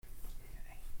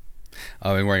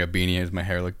Oh, I'm wearing a beanie. Does my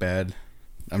hair look bad?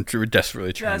 We're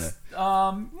desperately trying to.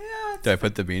 Yeah. Do I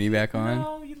put the beanie back on?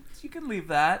 No, you can leave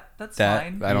that. That's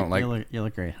fine. I don't like. You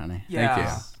look great, honey. Yeah. Thank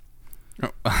you.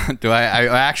 Do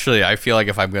I feel like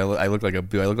if I'm gonna, I look like a.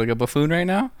 Do I look like a buffoon right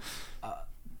now?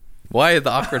 Why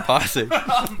the awkward pausing?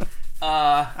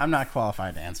 I'm not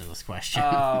qualified to answer this question.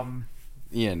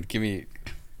 Ian, give me.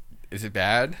 Is it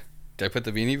bad? Did I put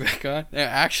the beanie back on? Yeah,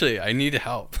 actually, I need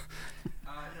help.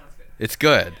 No, it's good. It's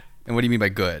good. And what do you mean by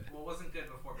good? Well, it wasn't good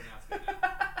before, but now it's good now.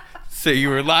 So you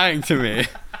were lying to me,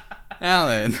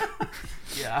 Alan.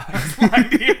 Yeah. I was lying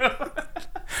to you.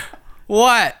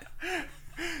 What?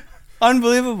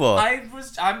 Unbelievable.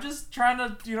 I'm just trying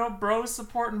to, bros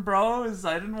supporting bros.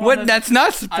 I didn't want What? That's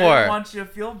not support. I didn't want you to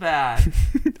feel bad.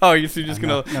 Oh, you're just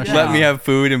gonna let me have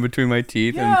food in between my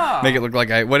teeth and make it look like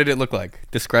what did it look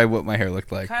like? Describe what my hair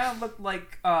looked like. Kind of looked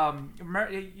like there's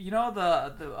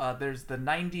the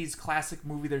 90s classic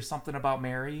movie There's Something About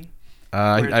Mary.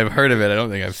 I've heard of it. I don't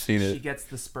think I've seen She it. gets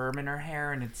the sperm in her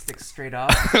hair and it sticks straight up.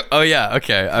 Oh yeah,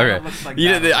 okay, all right. Looks like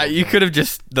You could have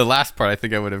just the last part. I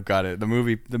think I would have got it. The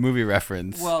movie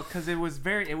reference. Well, because it was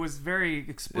very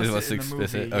explicit in the movie.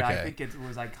 explicit, Yeah, okay. I think it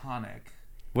was iconic.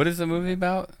 What is the movie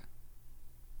about?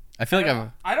 I feel like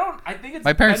I think it's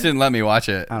my parents didn't let me watch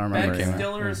it. I don't remember. Ben it.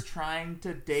 Stiller is trying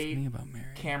to date Something about Mary.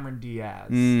 Cameron Diaz.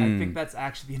 Mm. I think that's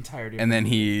actually the entirety of And the then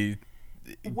movie.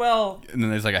 and then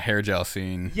there's like a hair gel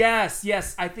scene. Yes.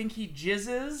 I think he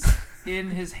jizzes in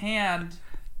his hand.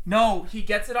 No, he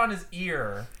gets it on his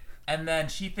ear. And then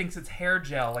she thinks it's hair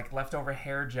gel, like leftover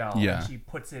hair gel. Yeah. And she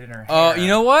puts it in her hair. Oh, you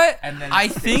know what? And then I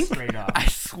it sticks think straight up. I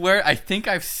swear I think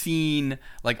I've seen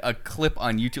like a clip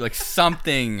on YouTube, like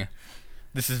something.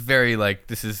 This is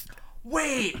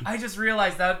Wait, I just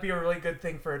realized that would be a really good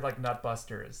thing for like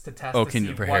Nutbusters to test. Oh, to can see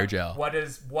you for hair gel? What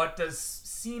does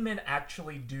semen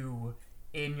actually do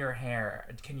in your hair?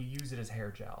 Can you use it as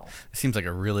hair gel? It seems like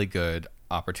a really good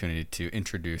opportunity to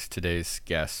introduce today's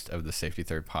guest of the Safety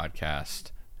Third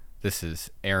podcast. This is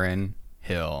Aaron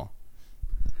Hill.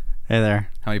 Hey there.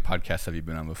 How many podcasts have you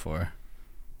been on before?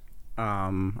 I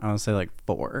would say like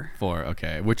 4. 4.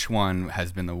 Okay. Which one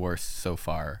has been the worst so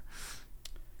far?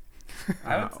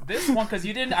 This one, because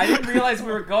I didn't realize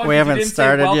we were going. We haven't you didn't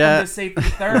started say, welcome yet. To Safety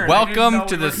Third. Welcome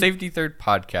to the Safety Third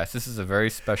podcast. This is a very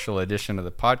special edition of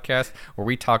the podcast where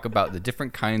we talk about the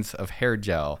different kinds of hair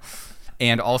gel.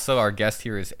 And also our guest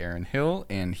here is Aaron Hill,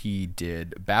 and he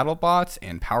did BattleBots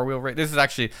and Power Wheel Race.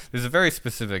 There's a very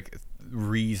specific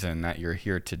reason that you're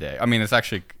here today. I mean, it's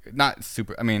actually not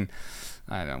super. I mean,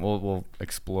 I don't know. We'll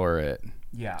explore it.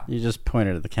 Yeah. You just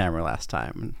pointed at the camera last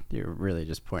time, and you're really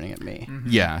just pointing at me. Mm-hmm.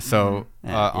 Yeah. So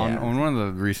Yeah. on one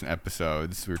of the recent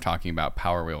episodes, we were talking about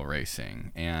Power Wheel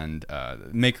Racing, and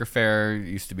Maker Faire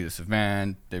used to be this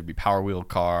event. There'd be Power Wheel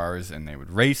cars, and they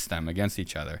would race them against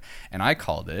each other. And I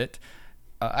called it.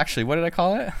 Actually, what did I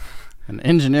call it? An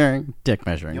engineering dick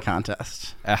measuring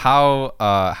contest. How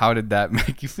did that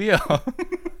make you feel?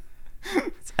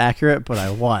 It's accurate, but I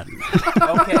won.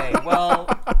 Okay, well,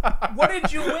 what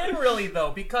did you win really though?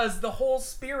 Because the whole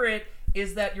spirit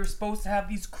is that you're supposed to have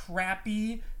these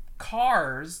crappy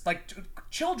cars, like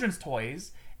children's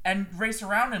toys, and race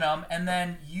around in them, and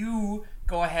then you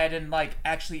go ahead and like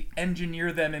actually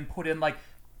engineer them and put in like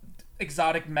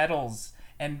exotic metals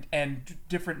and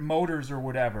different motors or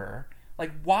whatever. Like,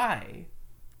 why?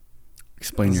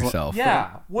 Explain yourself.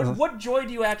 Yeah. What joy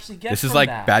do you actually get? This is from like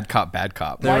that? bad cop, bad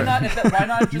cop. Why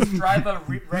not just drive a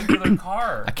regular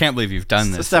car? I can't believe you've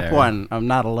done this. Step Aaron. 1, I'm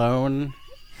not alone.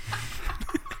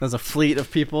 There's a fleet of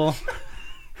people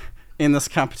in this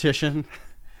competition.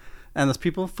 And there's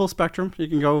people, full spectrum. You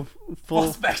can go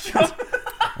Full spectrum.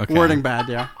 Okay. wording bad,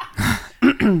 yeah.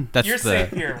 That's You're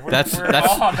safe here. That's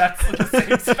the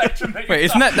same spectrum that wait,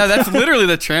 isn't that no? That's literally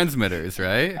the transmitters,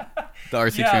 right? The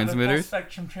RC yeah, transmitters. The full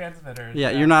spectrum transmitters.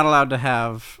 Yeah, you're not allowed to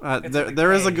have. It's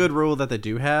There is a like good rule that they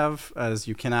do have, as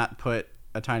you cannot put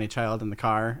a tiny child in the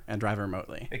car and drive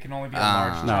remotely. It can only be a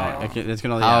large No, child. it's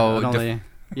gonna. Oh, Yeah, only.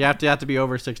 You have to be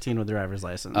over 16 with a driver's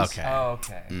license. Okay. Oh,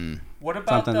 okay. Mm. What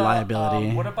about Something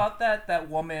liability. What about that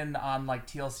woman on like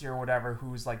TLC or whatever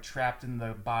who's like trapped in the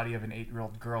body of an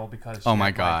 8-year-old girl because Oh my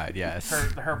had, God! like, Yes.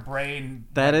 her brain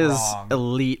That went is wrong.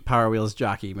 elite Power Wheels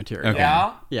jockey material. Okay.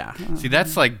 Yeah. Yeah. See,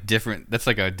 that's like different. That's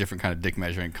like a different kind of dick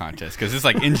measuring contest because it's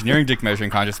like engineering dick measuring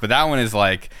contest, but that one is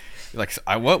like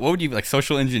what would you like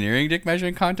social engineering dick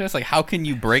measuring contest? Like how can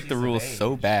you break the She's of rules age.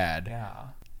 so bad? Yeah.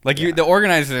 Like the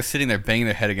organizers are sitting there banging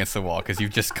their head against the wall because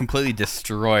you've just completely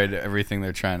destroyed everything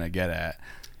they're trying to get at.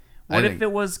 What if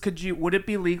it was? Would it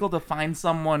be legal to find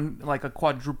someone like a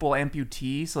quadruple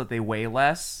amputee so that they weigh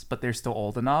less, but they're still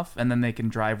old enough, and then they can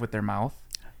drive with their mouth?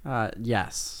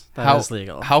 Yes, that is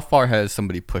legal. How far has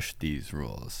somebody pushed these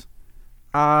rules?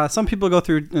 Some people go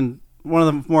through, and one of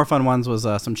the more fun ones was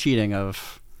some cheating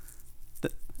of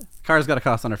cars got to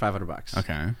cost under $500.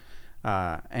 Okay.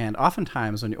 And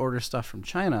oftentimes when you order stuff from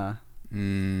China,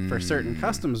 for certain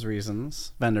customs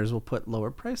reasons, vendors will put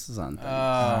lower prices on things.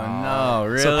 Oh no,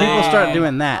 really? So people start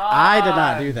doing that. I did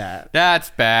not do that. That's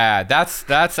bad.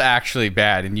 That's actually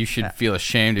bad, and you should feel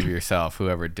ashamed of yourself,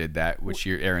 whoever did that. Which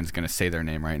Aaron's gonna say their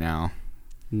name right now.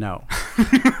 No.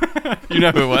 You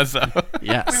know who it was, though.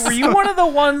 Yes. Wait, were you one of the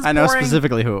ones? I know pouring-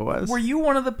 specifically who it was. Were you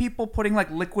one of the people putting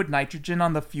like liquid nitrogen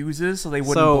on the fuses so they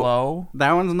wouldn't So, blow?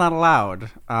 That one's not allowed.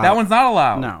 That one's not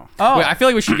allowed. No. Oh, Wait, I feel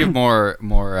like we should give more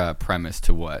premise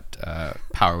to what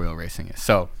Power Wheel racing is.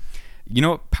 So, you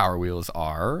know what Power Wheels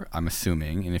are? I'm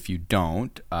assuming, and if you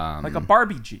don't, like a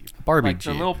Barbie Jeep. Barbie like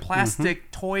Jeep. the little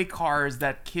plastic toy cars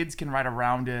that kids can ride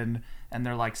around in, and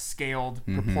they're like scaled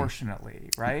proportionately,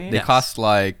 right? They cost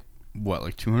like what,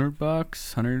 like $200,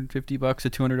 $150 to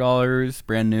 $200,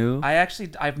 brand new.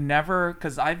 I've never,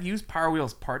 because I've used Power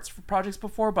Wheels parts for projects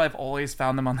before, but I've always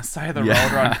found them on the side of the road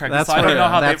or on Craigslist. That's So I don't know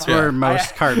how that's they. where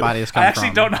most cart bodies come I actually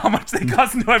from. don't know how much they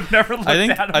cost. No, I've never looked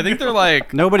at them. I think they're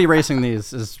like Nobody racing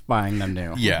these is buying them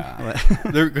new. yeah,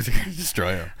 they're gonna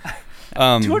destroy them.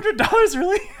 $200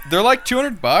 really? They're like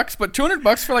 $200, but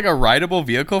 $200 for like a rideable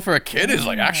vehicle for a kid is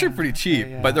like actually pretty cheap.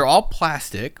 yeah. But they're all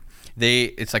plastic.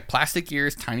 It's like plastic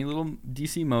gears, tiny little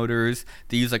DC motors.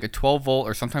 They use like a 12 volt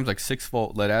or sometimes like 6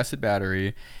 volt lead acid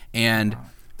battery, and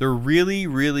they're really,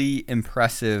 really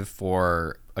impressive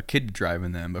for a kid to drive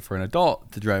in them. But for an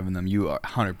adult to drive in them, you are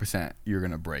 100% you're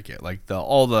gonna break it. Like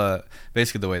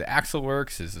basically the way the axle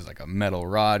works is like a metal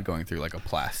rod going through like a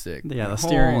plastic. Yeah, the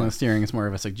hole. steering is more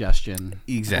of a suggestion.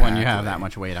 Exactly. When you have that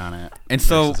much weight on it. And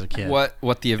so versus a kid.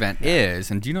 what the event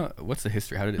is, and do you know what's the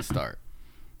history? How did it start?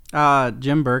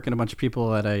 Jim Burke and a bunch of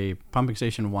people at a pumping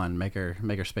station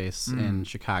maker space in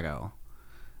Chicago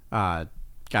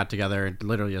got together and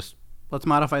literally just let's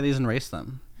modify these and race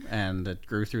them, and it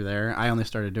grew through there. I only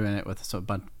started doing it with a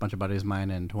bunch of buddies of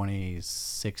mine in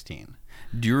 2016.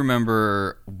 Do you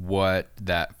remember what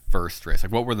that first race,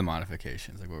 like what were the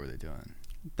modifications, like what were they doing?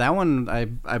 That one,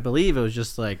 I believe it was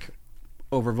just like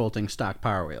overvolting stock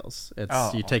Power Wheels.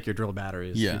 It's you take your drill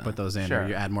batteries, you put those in, Sure. or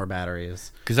you add more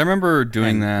batteries. Because I remember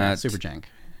doing And, that. super jank.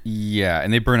 Yeah,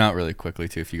 and they burn out really quickly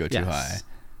too if you go too Yes. high.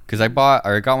 Because I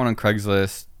got one on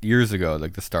Craigslist years ago,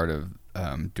 like the start of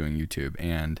doing YouTube,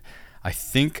 and I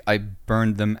think I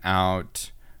burned them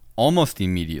out almost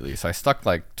immediately. So I stuck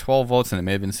like 12 volts, and it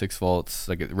may have been 6 volts,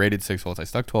 like it rated 6 volts. I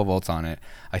stuck 12 volts on it.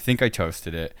 I think I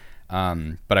toasted it.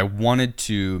 But I wanted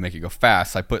to make it go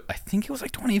fast. So I think it was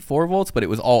like 24 volts, but it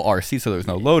was all RC, so there was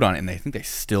no load on it, and I think they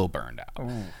still burned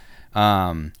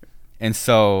out. And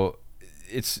so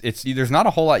it's there's not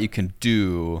a whole lot you can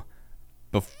do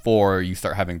before you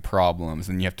start having problems,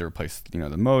 and you have to replace the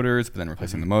motors, but then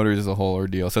replacing the motors is a whole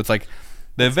ordeal. So it's like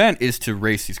the event is to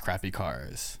race these crappy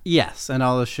cars. Yes, and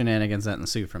all the shenanigans that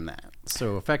ensue from that.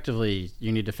 So effectively,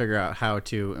 you need to figure out how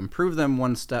to improve them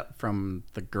one step from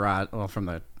the from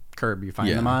the curb you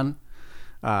find them on,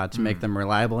 to make them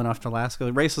reliable enough to last. 'Cause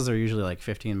the races are usually like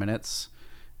 15 minutes,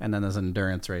 and then there's an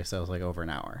endurance race that was like over an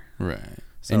hour. Right.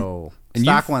 So and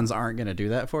stock ones aren't going to do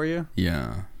that for you.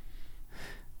 Yeah.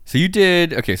 So you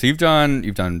did so you've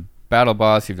done Battle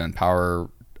Boss, you've done Power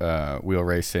Wheel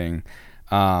Racing.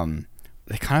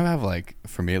 They kind of have, like,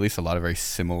 for me at least, a lot of very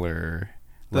similar.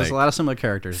 There's a lot of similar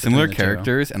characters. Similar between the two.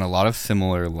 characters and a lot of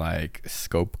similar like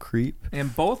scope creep.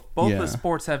 And both the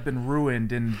sports have been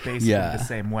ruined in basically the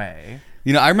same way.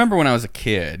 I remember when I was a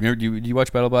kid. Remember, did you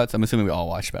watch BattleBots? I'm assuming we all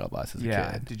watched BattleBots as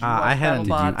a kid. Did you watch I had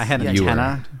BattleBots? I had an You were.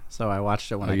 antenna, so I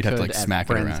watched it when I you'd could have to like at smack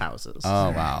it friends' around. houses.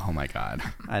 Oh wow! Oh my god!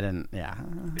 I didn't. Yeah.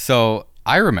 So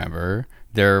I remember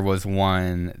there was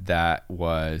one that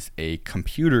was a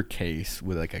computer case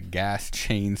with like a gas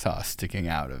chainsaw sticking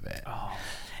out of it. Oh.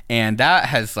 And that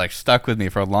has like stuck with me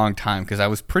for a long time because I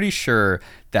was pretty sure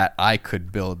that I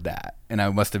could build that, and I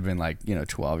must have been like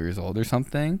 12 years old or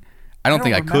something. I don't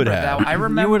think I could remember have. that. I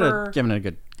remember You would have given it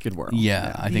a good whirl.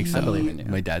 Yeah, I think so. I believe in you.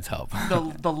 My dad's help.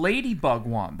 the Ladybug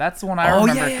one. That's the one I Oh,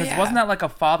 remember yeah, because yeah. wasn't that like a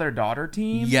father-daughter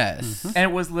team? Yes. And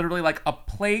it was literally like a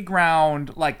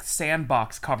playground, like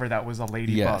sandbox cover that was a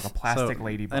ladybug, Yes. a plastic So,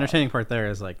 ladybug. The entertaining part there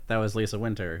is like that was Lisa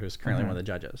Winter, who's currently one of the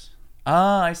judges.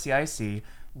 Ah, I see.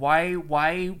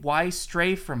 Why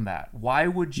stray from that? Why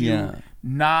would you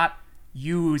not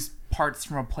use parts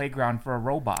from a playground for a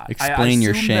robot? Explain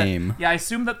your assume shame. I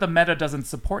assume that the meta doesn't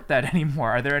support that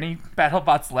anymore. Are there any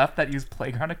BattleBots left that use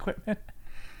playground equipment?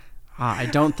 I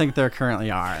don't think there currently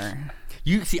are.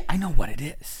 You see, I know what it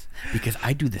is because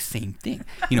I do the same thing.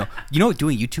 You know,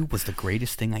 doing YouTube was the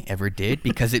greatest thing I ever did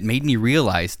because it made me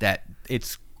realize that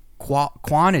it's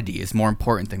quantity is more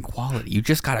important than quality. You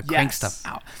just gotta crank stuff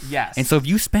out. Yes. And so if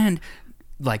you spend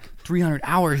like 300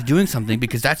 hours doing something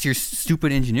because that's your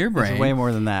stupid engineer brain, It's way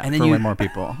more than that and then for way more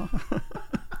people.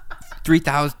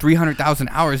 300,000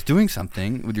 hours doing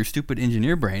something with your stupid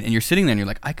engineer brain, and you're sitting there and you're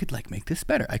like, I could like make this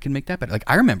better. I can make that better. Like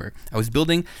I remember I was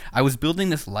building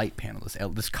this light panel,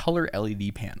 this color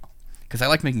LED panel, because I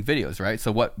like making videos, right?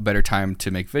 So what better time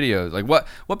to make videos? Like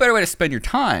what better way to spend your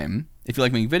time if you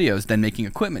like making videos than making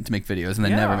equipment to make videos and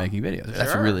then never making videos?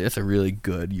 That's a really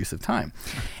good use of time.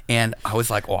 And I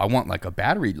was like, oh, I want like a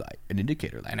battery light, an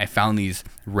indicator light. And I found these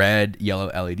red,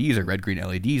 yellow LEDs or red, green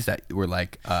LEDs that were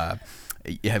like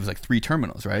it has like 3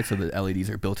 terminals, right? So the LEDs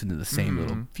are built into the same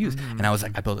little fuse. And I was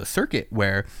like, I built a circuit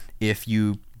where if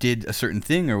you did a certain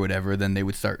thing or whatever, then they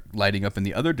would start lighting up in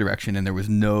the other direction, and there was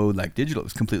no like digital. It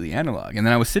was completely analog. And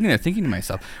then I was sitting there thinking to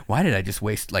myself, why did I just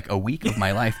waste like a week of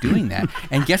my life doing that?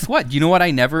 And guess what? Do you know what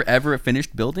I never ever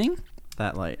finished building?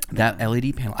 That light. That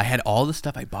LED panel. I had all the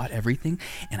stuff. I bought everything,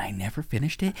 and I never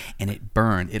finished it, and it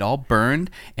burned. It all burned,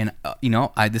 and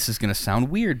this is gonna sound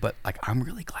weird, but like I'm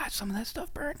really glad some of that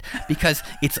stuff burned because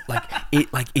it's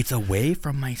it's away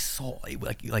from my soul.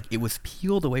 It was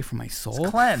peeled away from my soul. It's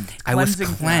cleansed. I was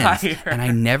Cleansing cleansed, fire. and I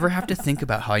never have to think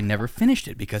about how I never finished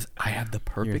it because I have the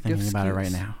perfect. You're thinking about it right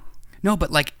excuse. now. No,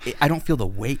 but like I don't feel the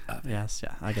weight of it. Yes,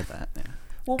 yeah, I get that. Yeah.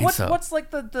 Well, And so- what's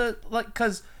like the like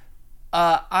because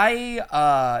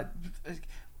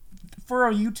for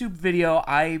a YouTube video,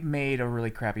 I made a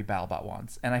really crappy BattleBot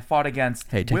once, and I fought against.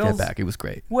 Hey, take Will's, that back. It was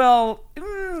great. Well,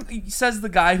 says the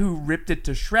guy who ripped it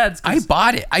to shreds. 'Cause I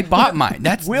bought it. I bought mine.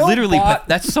 That's Will literally bought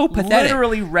that's so pathetic.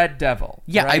 Literally Red Devil.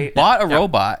 Yeah, I right? bought a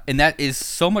robot, and that is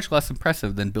so much less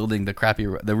impressive than building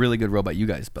the really good robot you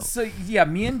guys built. So yeah,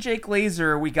 me and Jake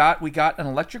Laser, we got an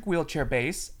electric wheelchair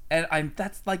base, and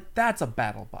that's a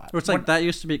BattleBot. It's like that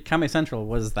used to be Comedy Central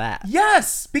was that.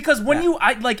 Yes, because when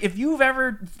if you've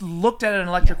ever looked at an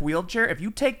electric wheelchair, if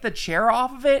you take the chair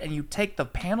off of it and you take the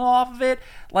panel off of it,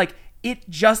 like it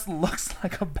just looks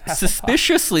like a BattleBot.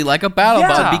 Suspiciously like a BattleBot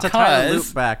Yeah. To tie the because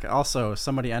loop back, also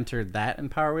somebody entered that in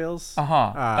Power Wheels. An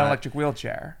electric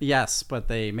wheelchair. Yes, but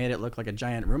they made it look like a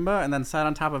giant Roomba and then sat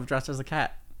on top of it dressed as a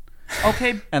cat.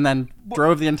 Okay, And then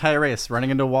drove the entire race, running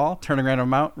into a wall, turning around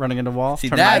him out, running into a wall, See,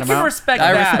 turning that- around I him can out. respect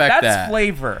I that. respect That's that.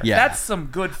 flavor. Yeah. That's some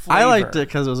good flavor. I liked it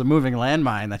because it was a moving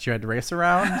landmine that you had to race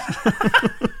around.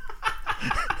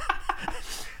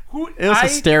 It was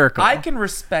hysterical. I can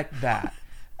respect that.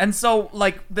 And so,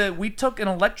 like, we took an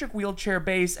electric wheelchair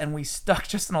base and we stuck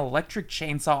just an electric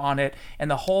chainsaw on it, and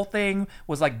the whole thing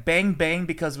was like bang bang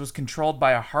because it was controlled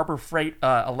by a Harbor Freight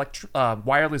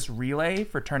wireless relay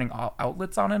for turning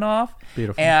outlets on and off.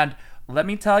 Beautiful. And let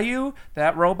me tell you,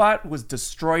 that robot was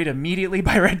destroyed immediately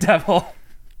by Red Devil.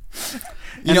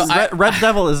 you know Red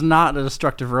Devil is not a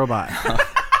destructive robot.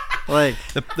 Like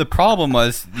the problem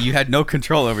was you had no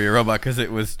control over your robot because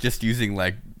it was just using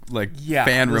like Yeah,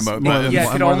 fan it was remote more buttons. than Yeah, it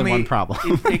one- could more than only, one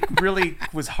problem. it really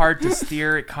was hard to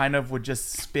steer. It kind of would just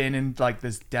spin in like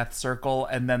this death circle,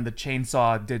 and then the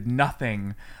chainsaw did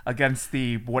nothing against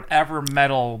the whatever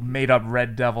metal made up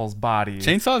Red Devil's body.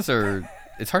 Chainsaws are.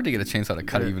 It's hard to get a chainsaw to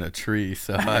cut even a tree.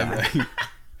 So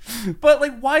But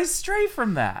like, why stray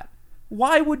from that?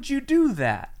 Why would you do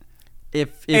that?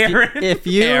 if Aaron. if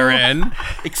you Aaron,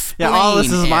 explain. Yeah, all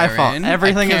this is my fault. Aaron.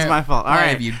 Everything I is can't- my fault. All Why right.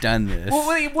 have you done this? Well,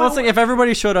 wait, Well, it's like if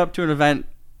everybody showed up to an event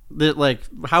that, like,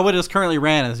 how it is currently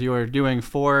ran is you are doing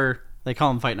 4, they call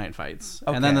them Fight Night fights.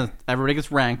 And then Okay. everybody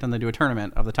gets ranked and they do a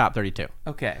tournament of the top 32.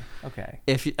 okay.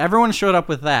 If everyone showed up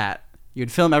with that,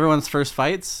 you'd film everyone's first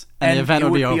fights and the event it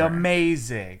would be over.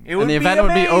 amazing. It would And the be event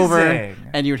would be over amazing.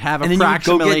 and you'd have and then you would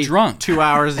go approximately get drunk. 2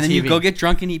 hours and of then TV. you go get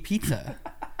drunk and eat pizza.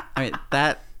 I mean,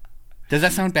 that Does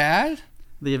that sound bad?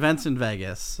 the event's in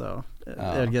Vegas, so it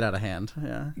would get out of hand.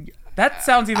 Yeah. That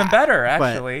sounds even better,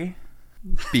 actually.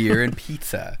 Beer and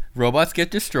pizza. Robots get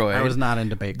destroyed. I was not in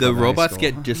debate. The club in high robots school.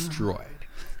 get destroyed.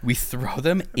 We throw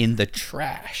them in the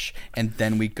trash, and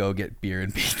then we go get beer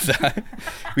and pizza.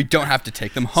 We don't have to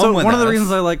take them home So with one of the us.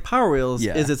 reasons I like Power Wheels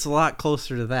Yeah. is it's a lot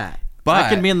closer to that. But- I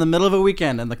can be in the middle of a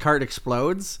weekend and the cart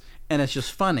explodes and it's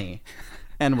just funny,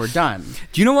 and we're done.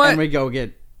 Do you know what? And we go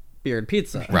get beer and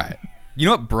pizza. Right. You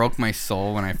know what broke my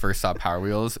soul when I first saw Power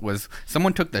Wheels was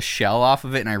someone took the shell off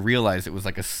of it, and I realized it was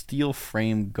like a steel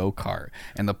frame go-kart,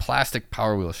 and the plastic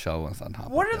Power Wheel shell was on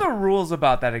top What of are it. the rules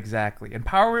about that exactly? In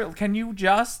Power Wheel, can you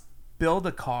just build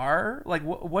a car? Like,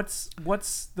 what's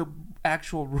the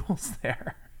actual rules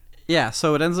there? Yeah.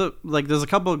 So it ends up like there's a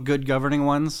couple of good governing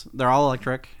ones. They're all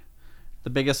electric. The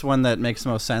biggest one that makes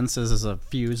most sense is a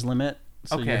fuse limit.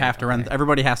 So you Okay, have to run. okay.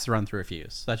 Everybody has to run through a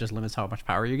fuse. So that just limits how much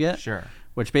power you get. Sure.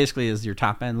 Which basically is your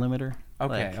top end limiter.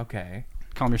 Okay. Like, Okay.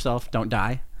 calm yourself. Don't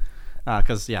die.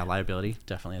 Because liability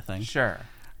definitely a thing. Sure.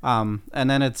 And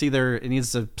then it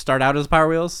needs to start out as Power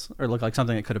Wheels or look like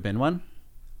something that could have been one.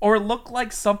 Or look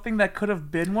like something that could have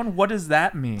been one. What does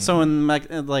that mean? So in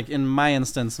my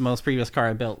instance, the most previous car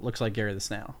I built looks like Gary the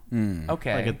Snail.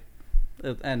 okay.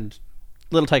 And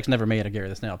Little Tikes never made a Gary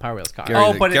the Snail Power Wheels car.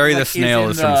 Gary the Snail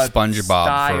is from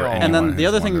SpongeBob. For And anyone then the who's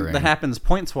other thing wondering. that happens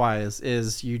points wise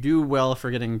is you do well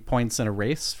for getting points in a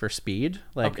race for speed.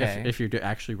 Like Okay. if you're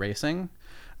actually racing.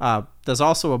 There's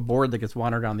also a board that gets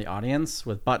wandered around the audience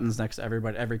with buttons next to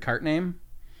every kart name.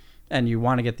 And you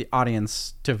want to get the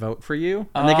audience to vote for you.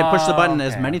 And they can push the button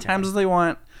as many times as they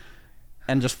want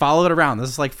and just follow it around. This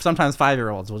is like sometimes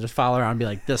 5-year-olds will just follow around and be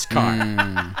like, this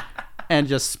car. And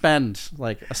just spend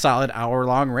like a solid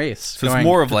hour-long race. So it's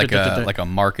more of like a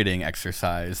marketing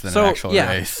exercise than an actual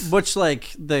race. Which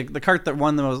like the cart that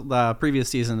won the previous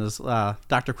season is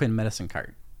Dr. Quinn Medicine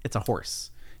Cart. It's a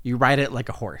horse. You ride it like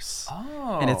a horse.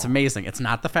 Oh. And it's amazing. It's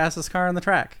not the fastest car on the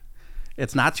track.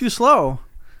 It's not too slow,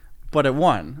 but it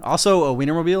won. Also, a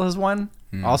Wienermobile has won.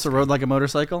 Also rode like a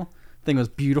motorcycle. Thing was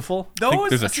beautiful.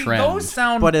 there's a trend. Those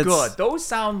sound But it's- good. Those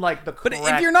sound like the But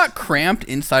correct... if you're not cramped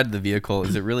inside the vehicle,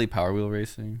 is it really Power Wheel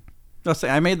racing? I'll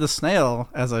say I made the Snail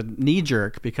as a knee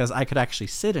jerk because I could actually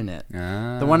sit in it.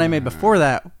 Ah. The one I made before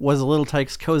that was a Little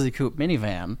Tikes Cozy Coupe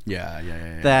minivan. Yeah.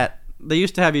 That they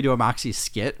used to have you do a Moxie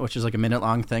skit, which is like a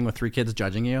minute-long thing with 3 kids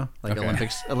judging you, like Okay.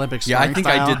 Olympics. Yeah, I scoring think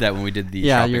style. I did that when we did the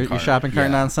Yeah, shopping your cart. shopping cart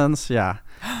Yeah. nonsense. Yeah,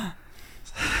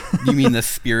 You mean the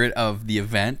spirit of the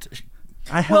event?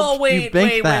 I helped Well, you wait.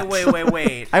 bank that.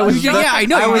 I was Yeah, there. I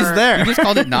know. I you was just- there. You just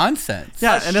called it nonsense.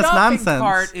 Yeah, A and it's shopping nonsense.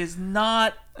 cart is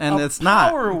not And a it's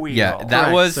not. Power Wheel. Yeah, that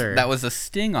Correct, was sir. that was a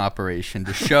sting operation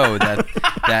to show that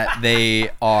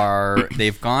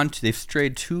they've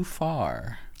strayed too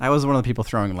far. I was one of the people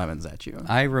throwing lemons at you.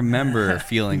 I remember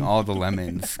feeling all the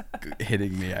lemons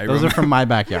hitting me. Those are from my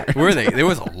backyard. Were they? There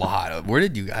was a lot of. Where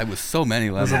did you? I was so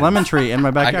many lemons. There's a lemon tree in my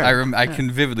backyard. I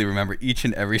can vividly remember each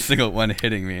and every single one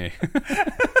hitting me.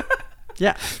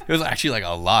 Yeah, It was actually like a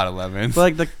lot of lemons.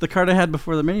 but like the cart I had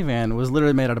before the minivan was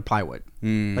literally made out of plywood.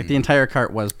 Like the entire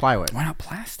cart was plywood. Why not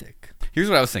plastic? Here's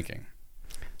what I was thinking.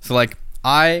 So like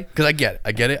because I get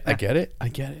it.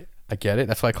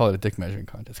 That's why I call it a dick measuring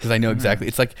contest, because I know exactly.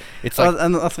 It's like Well,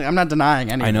 and that's like, I'm not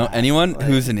denying anything. I know anyone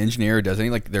who's an engineer or does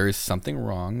anything, like there is something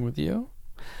wrong with you.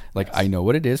 Like I know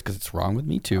what it is because it's wrong with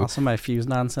me too. Also, my fuse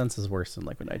nonsense is worse than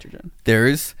liquid nitrogen.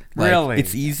 There's like, Really?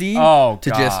 it's easy Oh, to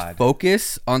God. just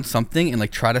focus on something and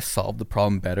like try to solve the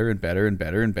problem better and better and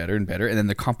better and better and better, and then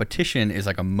the competition is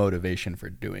like a motivation for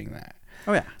doing that.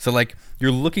 Oh yeah. So like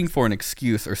you're looking for an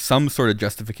excuse or some sort of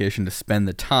justification to spend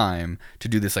the time to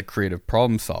do this like creative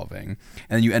problem solving,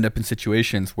 and then you end up in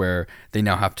situations where they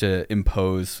now have to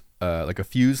impose like a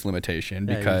fuse limitation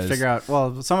Yeah, you because figure out.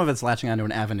 Well, some of it's latching onto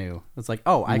an avenue. It's like,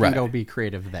 oh, I Right. can go be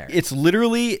creative there. it's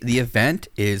literally the event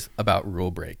is about rule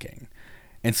breaking.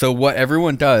 And so what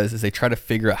everyone does is they try to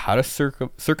figure out how to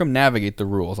circumnavigate the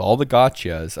rules, all the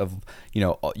gotchas of,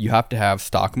 you have to have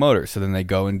stock motors. So then they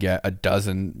go and get a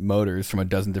dozen motors from a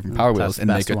dozen different Power Test Wheels the and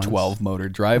best make a ones. 12 motor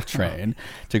drivetrain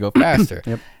to go faster.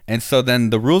 Yep. And so then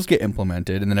the rules get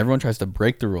implemented and then everyone tries to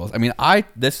break the rules. I mean,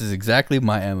 this is exactly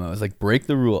my MO. It's like break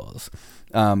the rules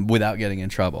without getting in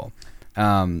trouble.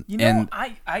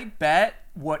 I bet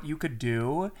what you could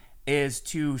do is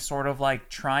to sort of like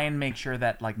try and make sure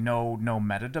that like no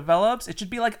meta develops. It should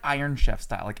be like Iron Chef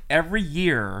style. Like every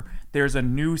year there's a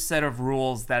new set of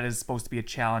rules that is supposed to be a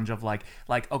challenge of like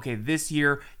okay, this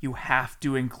year you have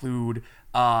to include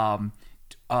I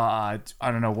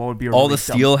don't know what would be a all really the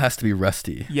dumb- steel has to be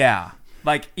rusty. Yeah.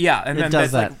 Like and It then does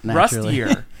there's that like rust naturally.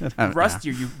 year. Yeah. Rust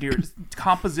year, your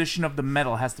composition of the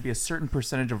metal has to be a certain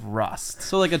percentage of rust.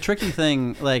 So like a tricky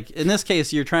thing, like in this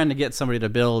case, you're trying to get somebody to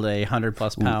build a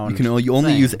 100+ pound. You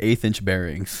only thing. use 1/8 inch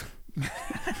bearings.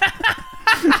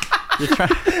 You're trying.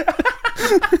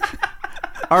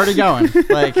 Already going.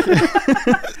 Like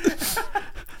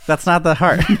that's not that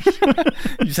hard. You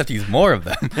just have to use more of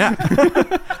them. Yeah.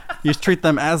 You treat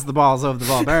them as the balls of the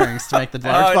ball bearings to make the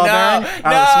large Oh, ball no, bearing out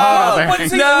of the small ball But bearing.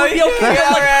 see, that would be okay.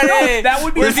 already. That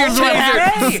would be Where's your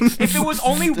okay. If it was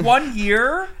only 1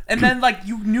 year, and then like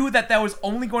you knew that was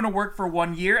only going to work for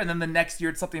 1 year, and then the next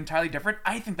year it's something entirely different,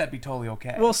 I think that'd be totally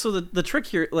okay. Well, so the trick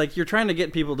here, like you're trying to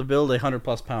get people to build a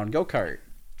 100+ pound go-kart,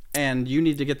 and you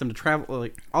need to get them to travel.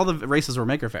 Like all the races were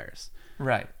maker fairs.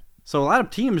 right. So a lot of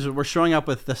teams were showing up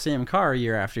with the same car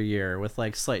year after year with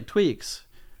like slight tweaks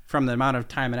from the amount of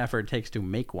time and effort it takes to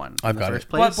make one I've in the got first it.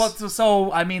 place. But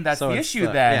so I mean that's So the it's issue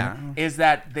the- then is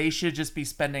that they should just be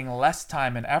spending less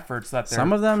time and effort so that they're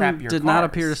some of them crappier did not cars.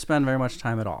 appear to spend very much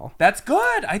time at all. That's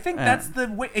good. I think that's the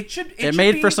way it should. It should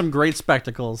made be, for some great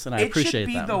spectacles, and I It appreciate should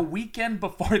be them. the weekend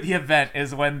before the event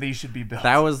is when these should be built.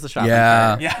 That was the shopping Yeah.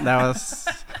 cart. Yeah. That was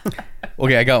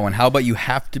Okay, I got one. How about you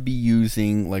have to be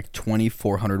using like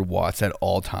 2400 watts at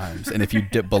all times, and if you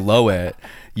dip below it,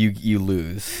 you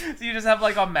lose. So you just have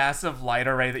like a massive light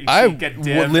array that you I see get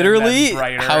dim literally, and then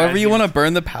brighter however as you want to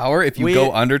burn the power, if you We-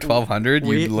 go under 1200,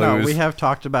 you lose. we have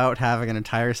talked about having an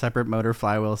entire separate motor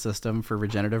flywheel system for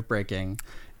regenerative braking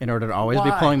in order to always be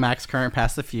Why? pulling max current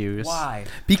past the fuse. Why?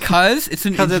 Because it's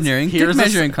an engineering here's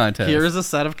measuring contest. Here's a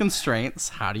set of constraints.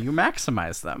 How do you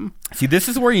maximize them? See, this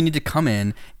is where you need to come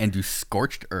in and do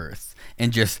scorched earth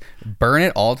and just burn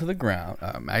it all to the ground.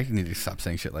 I need to stop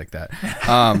saying shit like that.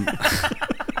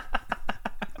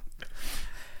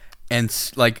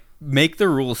 And like make the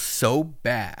rules so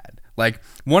bad. Like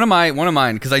one of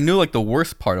mine, because I knew like the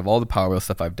worst part of all the Power Wheel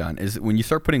stuff I've done is when you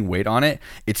start putting weight on it,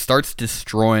 it starts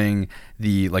destroying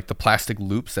the plastic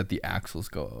loops that the axles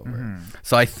go over.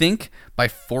 So I think by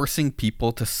forcing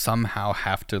people to somehow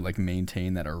have to like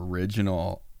maintain that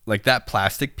original, like that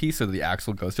plastic piece that the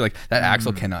axle goes to, like that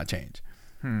axle cannot change,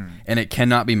 and it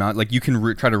cannot be mounted. Like you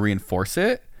can try to reinforce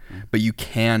it, but you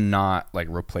cannot like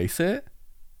replace it.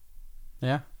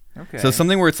 Yeah. Okay. So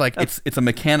something where it's like it's a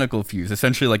mechanical fuse.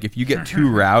 Essentially, like if you get too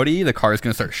rowdy, the car is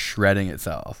going to start shredding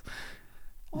itself.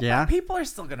 Well, Yeah. but people are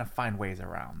still gonna find ways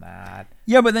around that.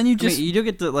 Yeah, but then you I just mean, you do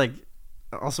get to like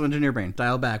also into your brain.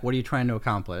 Dial back. What are you trying to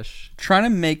accomplish? trying to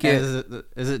make it.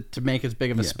 Is it to make as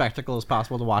big of a spectacle as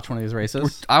possible to watch one of these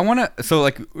races? I want to. So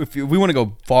like, if we want to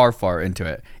go far into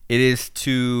it, it is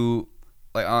to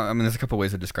like. I mean, there's a couple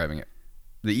ways of describing it.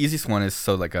 The easiest one is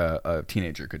so like a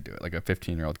teenager could do it, like a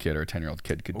 15-year-old kid or a 10-year-old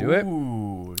kid could do it.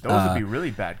 Ooh, those would be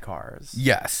really bad cars.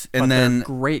 Yes, But and then they're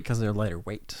great because they're lighter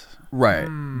weight. right,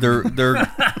 they're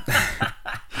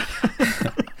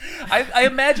I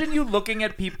imagine you looking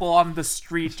at people on the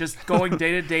street just going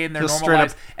day to day in their Just normal straight up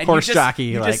lives, and horse you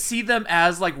jockey, like- just see them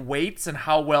as like weights and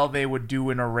how well they would do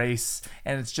in a race,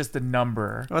 and it's just a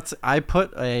number. I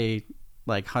put a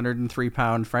like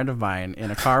 103-pound friend of mine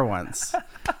in a car once.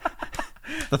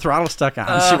 The throttle stuck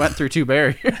on. She went through 2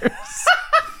 barriers.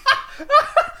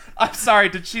 I'm sorry,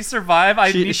 did she survive?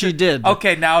 She did.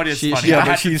 Okay, now it is She- funny. yeah, I but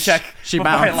had to she's- check. she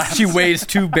before I bounced. laughed. she weighs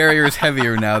 2 barriers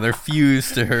heavier now. They're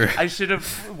fused to her. I should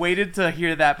have waited to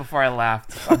hear that before I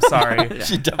laughed. I'm sorry.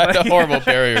 She died a horrible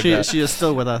barrier. death. She is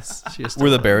still with us. She is still Were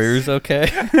the with barriers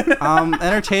okay? us.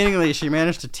 Entertainingly, she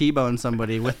managed to T-bone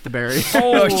somebody with the barrier.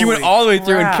 No, she went Holy all the way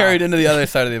through and crap. carried into the other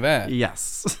side of the event.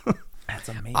 Yes. That's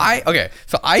amazing.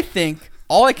 So I think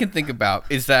all I can think about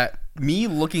is that me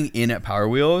looking in at Power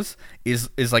Wheels is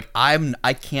like I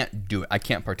can't do it. I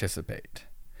can't participate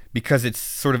because it's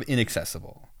sort of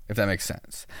inaccessible, if that makes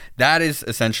sense. That is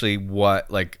essentially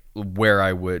where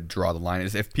I would draw the line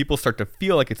is if people start to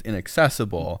feel like it's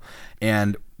inaccessible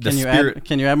and the spirit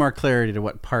Can you add more clarity to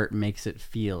what part makes it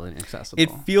feel inaccessible? it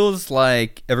feels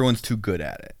like everyone's too good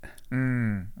at it.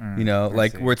 You know,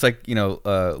 like where it's like, you know,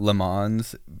 Le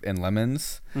Mans and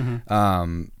Lemons.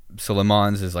 So Le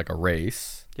Mans is like a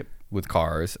race with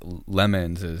cars.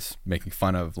 Lemons is making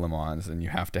fun of Le Mans, and you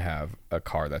have to have a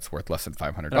car that's worth less than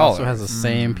 $500. It also has the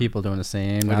same people doing the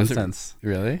same does it- nonsense.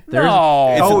 Really? There's-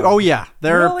 No. Oh yeah.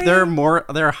 There Really?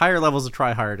 there are higher levels of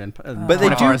try hard and But they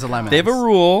do. cars and lemons. They have a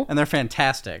rule. and they're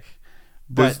fantastic.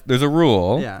 But There's a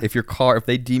rule. Yeah. If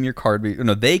they deem your car to be,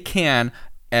 they can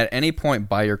at any point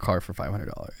buy your car for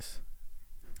 $500.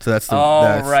 So that's the.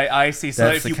 that's, right, I see. So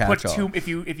that's if the you put catch-all. if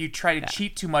you try to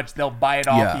cheat too much, they'll buy it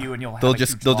off you, and you'll have they'll a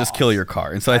just huge they'll just kill loss. your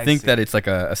car. And so I think see. that it's like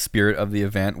a spirit of the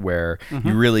event where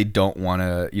you really don't want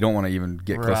to even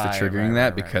get close to Right, triggering right, that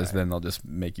right, because right. then they'll just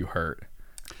make you hurt.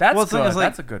 That's well, it's good. like,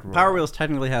 That's a good rule. Power Wheels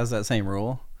technically has that same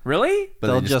rule. Really? But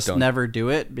They'll they just don't. never do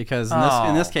it because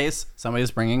in this case, somebody's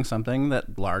bringing something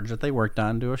that large that they worked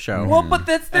on to a show. Well, but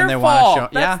that's their they wanna fault. show-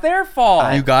 That's yeah. their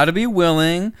fault. You got to be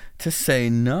willing to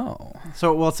say no.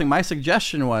 So, my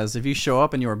suggestion was if you show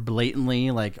up and you are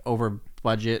blatantly like over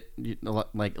budget,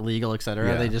 like illegal, etc.,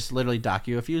 Yeah. they just literally dock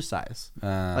you a fuse size.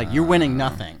 Like you're winning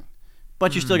nothing,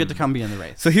 but you still get to come be in the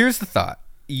race. So here's the thought.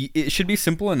 It should be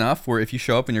simple enough where if you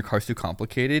show up and your car's too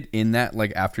complicated, in that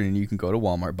like afternoon you can go to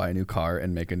Walmart, buy a new car,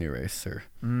 and make a new race.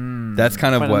 That's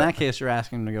kind of But what. in that case, you're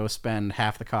asking them to go spend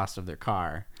half the cost of their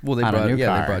car. well, they on brought a new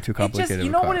car. they brought too It complicated. just, of you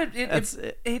a know car. what it It's-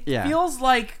 it yeah. feels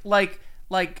like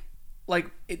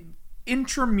it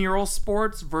intramural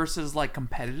sports versus like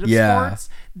competitive Yeah. sports,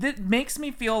 that makes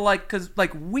me feel like, because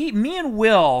like me and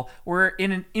Will were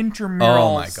in an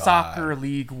intramural my God. soccer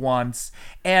league once,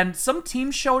 and some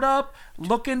team showed up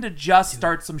looking to just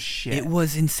start some shit. It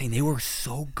was insane. They were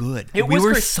so good. It we was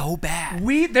were great. so bad.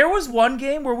 There was one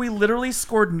game where we literally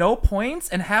scored no points,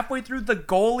 and halfway through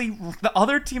the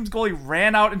other team's goalie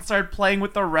ran out and started playing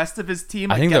with the rest of his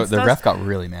team. I think against the us ref got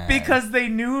really mad because they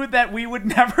knew that we would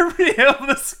never be able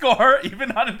to score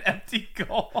even on an empty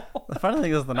goal. The funny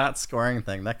thing is the not scoring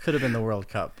thing. That could have been the World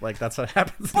Cup. Like that's what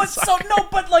happens. But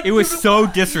but It was so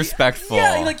disrespectful.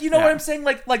 Yeah, like you know Yeah. what I'm saying.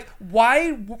 Like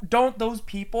why don't those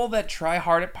people that try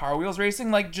hard at Power Wheels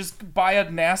racing like just buy a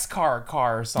NASCAR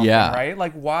car or something? Yeah. Right?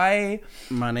 Like why?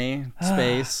 Money,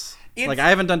 space. It's- Like I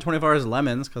haven't done 24 hours of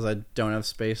lemons because I don't have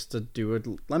space to do a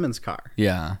lemons car.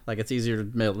 Yeah. Like it's easier to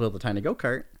build a tiny go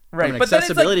kart. Right, From an but then it's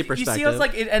accessibility like you perspective. see, it's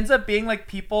like it ends up being like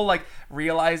people like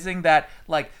realizing that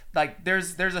like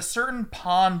there's a certain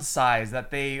pond size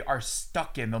that they are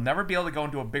stuck in. They'll never be able to go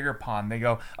into a bigger pond. They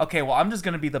go, okay, well I'm just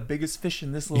gonna be the biggest fish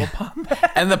in this little pond.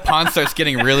 And the pond starts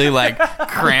getting really like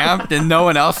cramped, and no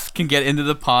one else can get into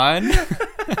the pond.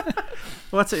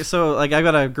 So like I've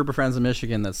got a group of friends in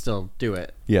Michigan that still do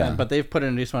it. Yeah. But they've put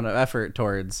in a decent amount of effort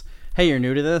towards, hey, you're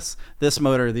new to this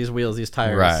motor, these wheels, these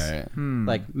tires. Right.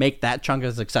 Like make that chunk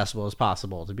as accessible as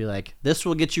possible to be like, this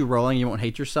will get you rolling. You won't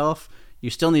hate yourself. You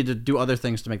still need to do other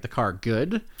things to make the car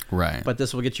good. Right. But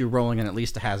this will get you rolling and at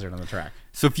least a hazard on the track.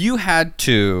 So if you had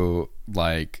to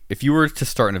if you were to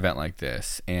start an event like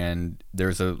this, and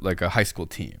there's a high school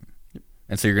team,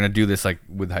 and so you're gonna do this like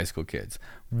with high school kids,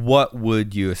 what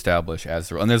would you establish as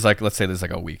the rule? And let's say there's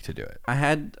like a week to do it.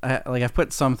 I've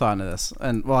put some thought into this,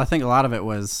 and well, I think a lot of it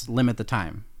was limit the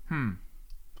time.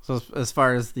 So as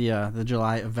far as the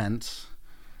July event,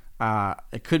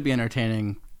 it could be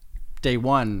entertaining. Day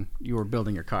 1, you were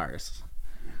building your cars.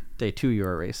 Day 2, you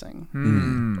were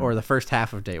racing, or the first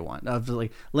half of day 1. Of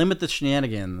like limit the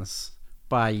shenanigans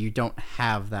by you don't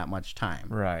have that much time.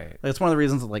 Right. That's one of the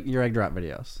reasons like your egg drop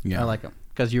videos. Yeah. I like them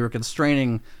because you were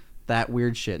constraining that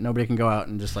weird shit. Nobody can go out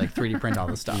and just like 3D print all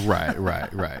this stuff.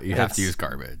 Right. You have to use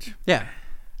garbage. Yeah.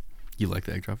 You like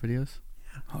the egg drop videos?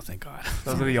 Oh, thank God.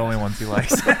 Those are the only ones he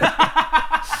likes. Dude,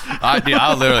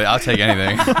 I'll take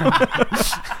anything.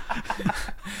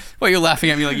 Well, you're laughing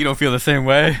at me like you don't feel the same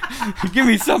way. Give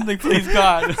me something, please,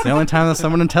 God. It's the only time there's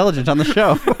someone intelligent on the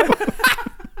show.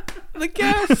 The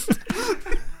guest.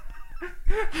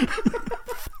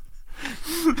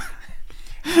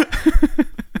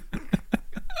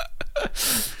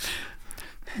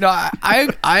 No,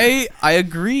 I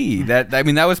agree that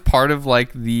that was part of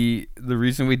like the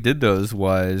reason we did those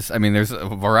was, there's a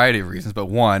variety of reasons, but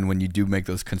one, when you do make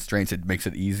those constraints, it makes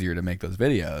it easier to make those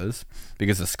videos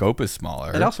because the scope is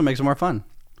smaller. It also makes it more fun.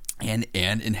 And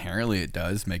inherently it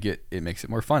does makes it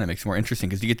more fun. It makes it more interesting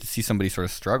because you get to see somebody sort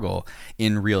of struggle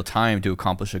in real time to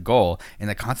accomplish a goal, and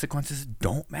the consequences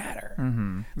don't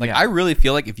matter. Like I really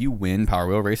feel like if you win Power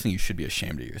Wheel Racing, you should be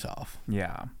ashamed of yourself.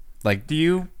 Yeah. Like, Do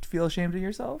you feel ashamed of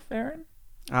yourself, Aaron?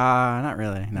 Not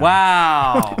really. No.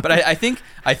 Wow. but I think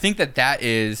that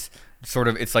is sort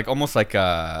of, it's like almost like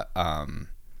a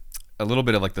little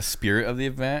bit of like the spirit of the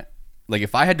event. Like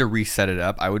if I had to reset it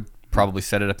up, I would probably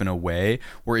set it up in a way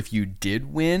where if you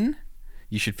did win,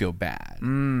 you should feel bad.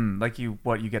 Like you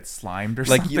get slimed or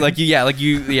Like something? you like You get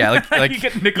you're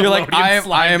like Nickelodeon I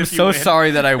slimed am if you so win."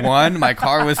 sorry that I won. My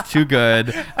car was too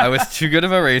good. I was too good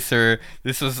of a racer.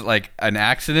 This was like an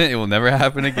accident. It will never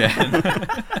happen again.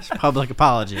 Public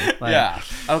apology. Like, Yeah.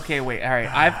 Okay, wait. All right.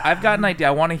 I've got an idea.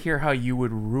 I want to hear how you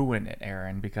would ruin it,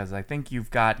 Aaron, because I think you've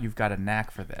got a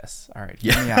knack for this. All right.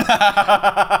 Hear me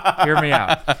out. Hear me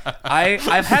out.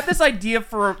 I've had this idea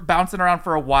for bouncing around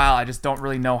for a while. I just don't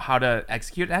really know how to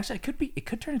execute it. Actually, it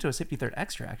could turn into a 53rd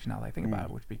extra. Actually, now that I think about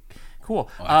it, which would be cool.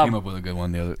 I came up with a good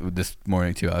one this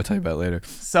morning too. I'll tell you about it later.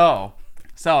 So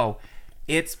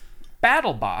it's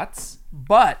BattleBots,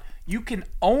 but you can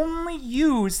only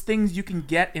use things you can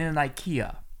get in an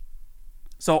IKEA.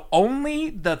 So only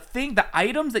the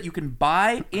items that you can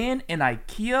buy in an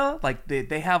IKEA, like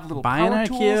they have little Buy power an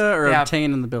tools. IKEA or They have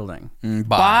obtain in the building?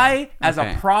 buy as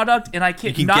Okay. a product in IKEA.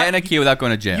 You can get an IKEA without going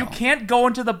to jail. You can't go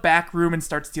into the back room and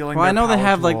start stealing. Well, I their know they power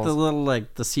have like tools. the little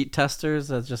the seat testers.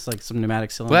 That's just like some pneumatic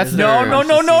cylinders. that's No, their-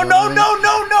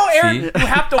 Aaron. See? You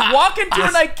have to walk into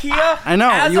an IKEA. I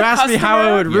know. as You a asked me how I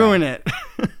customer. would ruin it.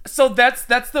 So that's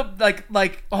the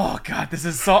like oh god, this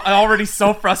is so already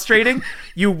so frustrating.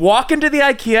 You walk into the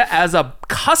IKEA as a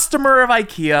customer of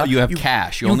IKEA. You have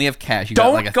cash. You only have cash. You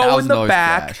don't got like go in the $1,000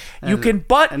 back. cash. You can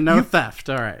but And no you, theft.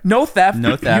 All right. no theft.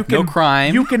 No theft, You no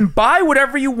crime. You can buy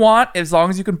whatever you want as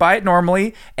long as you can buy it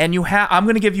normally. And I'm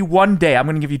going to give you 1 day. I'm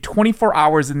going to give you 24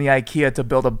 hours in the IKEA to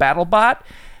build a BattleBot.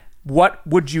 What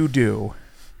would you do?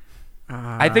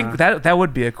 I think that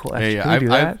would be a cool. Yeah, Can we do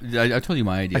that? I told you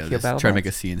my idea. IKEA This, battle try to make a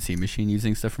bots. CNC machine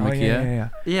using stuff from Oh, IKEA. yeah.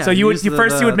 Yeah, So you would use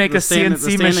you would make a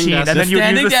CNC machine, and then you'd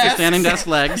use the standing desk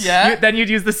legs. Yeah. then you'd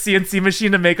use the CNC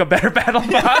machine to make a better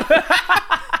BattleBot.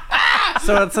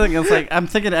 So it's like I'm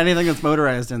thinking anything that's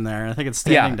motorized in there. I think it's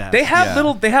standing desk. They have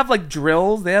Yeah. They have like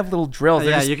drills. They have little drills.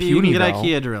 They're Yeah, just you can puny, get though.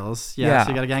 IKEA drills. Yeah, Yeah. so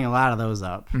you got to gang a lot of those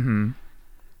up. Mm-hmm.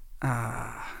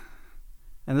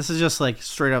 And this is just like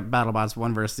straight up BattleBots,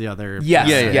 one versus the other. Yes,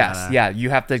 Yeah. yeah. You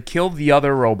have to kill the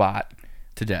other robot.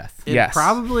 To death. It'd Yes.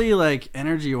 probably like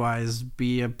energy wise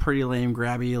be a pretty lame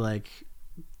grabby, like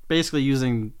basically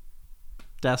using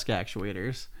desk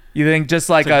actuators You think just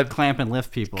like to a clamp and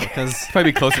lift people because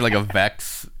Probably closer to like a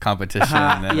Vex competition.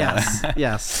 than,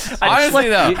 yes. Honestly,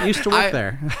 though, You used to work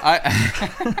there.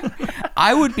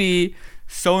 I would be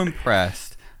so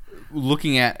impressed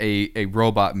looking at a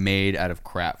robot made out of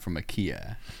crap from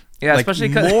IKEA. yeah, Like, especially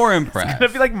because more it's impressed.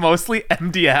 gonna be like mostly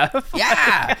MDF.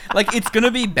 Yeah, like it's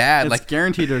gonna be bad. It's Like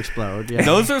guaranteed to explode. Yeah.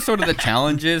 those are sort of the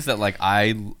challenges that like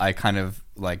I kind of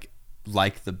like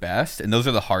the best, and those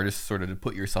are the hardest sort of to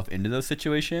put yourself into those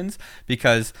situations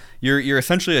because you're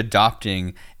essentially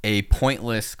adopting a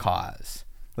pointless cause.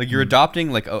 Like you're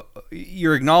adopting like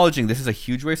you're acknowledging this is a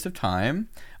huge waste of time.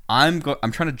 I'm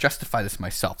trying to justify this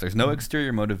myself. There's no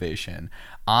exterior motivation.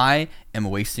 I am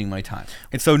wasting my time.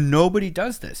 And so nobody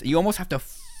does this. You almost have to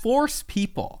force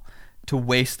people to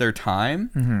waste their time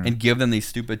and give them these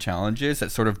stupid challenges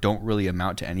that sort of don't really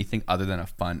amount to anything other than a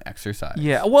fun exercise.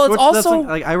 Yeah, well, it's That's also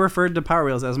like I referred to Power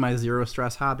Wheels as my zero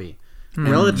stress hobby.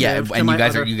 Relative Yeah, to and my you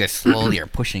guys other- slowly are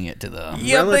pushing it to the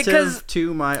Yeah, relative because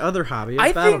to my other hobby, of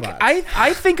I think BattleBots.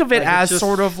 I think of it Like, as it's just-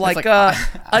 sort of like,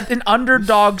 like- an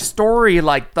underdog story.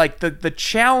 Like the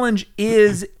challenge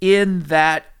is in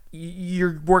that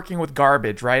you're working with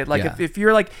garbage, right? Like Yeah. if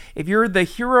you're the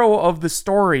hero of the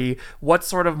story, what's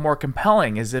sort of more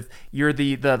compelling is if you're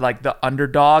the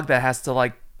underdog that has to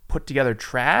like put together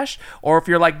trash, or if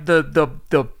you're like the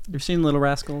You've seen Little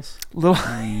Rascals? little.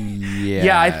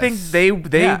 Yeah, I think they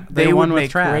Yeah, they would won with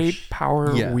make trash. great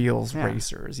Power Yeah. Wheels Yeah.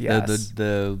 racers. Yes.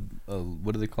 the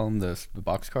what do they call them? The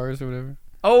box cars or whatever.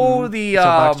 Oh, the So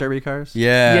box derby cars?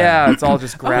 yeah, it's all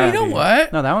just Oh, gravity. you know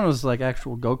what? No, that one was like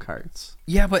actual go-karts.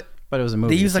 Yeah, but But it was a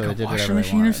movie. they use so like they a did washing whatever they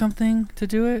machine or wanted. something to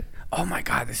do it. Oh my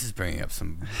god, this is bringing up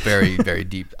some very very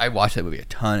deep. I watched that movie a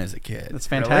ton as a kid. It's a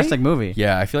fantastic movie.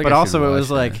 Yeah, I feel like. But I should also it watch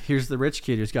was like, that. here's the rich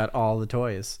kid who's got all the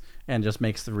toys and just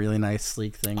makes the really nice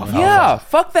sleek thing. with Yeah, all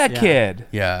fuck that Yeah. kid.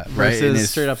 Yeah, the- right. Versus and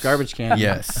straight up garbage can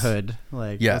Yes. hood.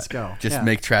 Like, Yeah, let's go. Just Yeah.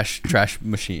 make trash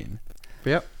machine.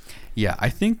 Yep. Yeah, I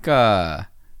think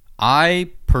I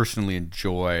personally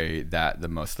enjoy that the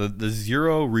most. The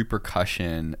zero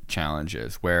repercussion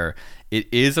challenges where it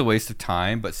is a waste of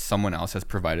time, but someone else has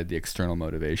provided the external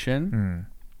motivation.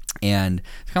 And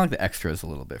it's kind of like the extras a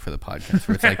little bit for the podcast,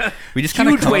 where it's like we just kind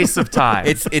of Huge waste of time.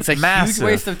 It's a Massive. huge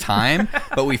waste of time,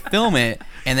 but we film it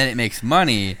and then it makes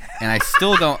money, and I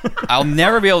still don't. I'll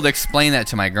never be able to explain that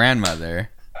to my grandmother.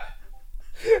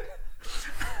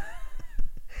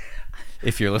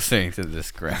 If you're listening to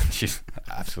this, Graham, she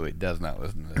absolutely does not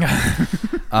listen to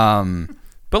this.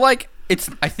 But like,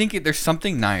 I think there's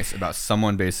something nice about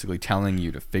someone basically telling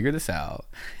you to figure this out,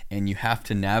 and you have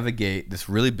to navigate this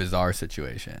really bizarre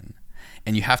situation,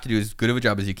 and you have to do as good of a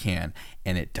job as you can,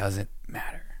 and it doesn't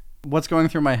matter. What's going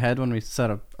through my head when we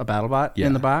set up a BattleBot Yeah.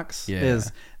 in the box Yeah.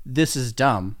 is, this is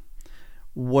dumb.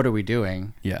 What are we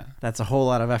doing? Yeah. That's a whole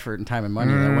lot of effort and time and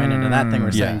money that went into that thing we're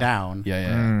Yeah. setting down.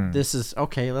 Yeah. This is,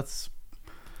 okay, let's...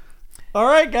 All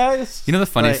right, guys. You know the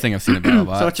funniest Like, thing I've seen about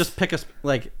BattleBots? So it's just pick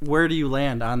like, where do you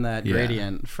land on that Yeah.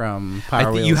 gradient from I Power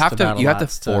think Wheels you have to to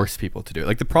BattleBots force people to do it.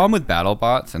 Like the problem with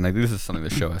BattleBots, and like this is something the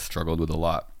show has struggled with a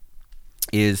lot,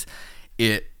 is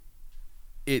it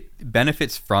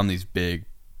benefits from these big,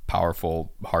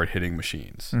 powerful, hard-hitting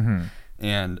machines,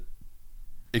 and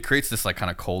it creates this like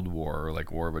kind of Cold War or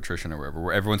like war of attrition or whatever,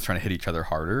 where everyone's trying to hit each other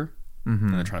harder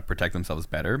and they're trying to protect themselves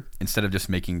better instead of just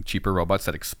making cheaper robots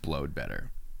that explode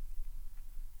better.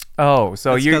 Oh,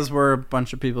 so It's you because we're a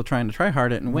bunch of people trying to try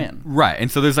hard it and win. Right.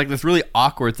 And so there's like this really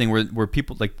awkward thing where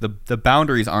people like the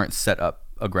boundaries aren't set up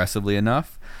aggressively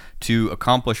enough to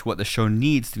accomplish what the show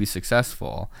needs to be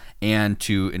successful and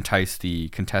to entice the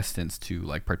contestants to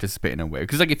like participate in a way.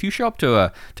 Because like if you show up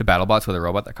to BattleBots with a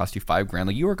robot that costs you $5,000,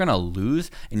 like you are gonna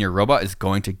lose and your robot is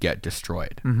going to get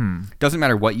destroyed. Doesn't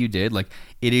matter what you did, like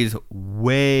it is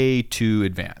way too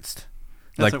advanced.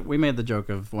 That's what we made the joke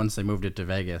of once they moved it to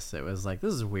Vegas. It was like,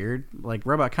 this is weird. Like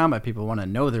robot combat people want to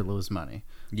know they're lose money.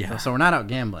 Yeah. So we're not out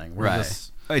gambling. We're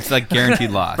just it's like guaranteed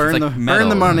loss. burn It's like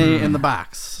the money in the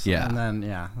box. Yeah. And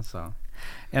then so.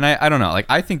 And I don't know. Like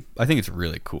I think it's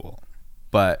really cool,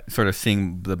 but sort of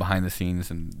seeing the behind the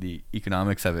scenes and the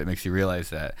economics of it makes you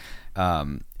realize that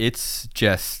it's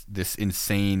just this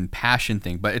insane passion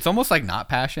thing. But it's almost like not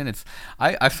passion. It's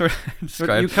I've sort of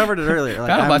described. You covered it earlier.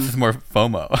 Like, BattleBots is more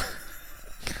FOMO.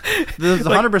 There's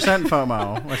 100%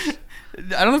 FOMO. Which,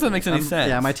 I don't know if that makes any sense.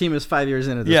 Yeah, my team is 5 years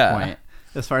in at this point.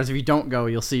 As far as if you don't go,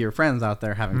 you'll see your friends out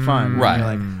there having fun. Right.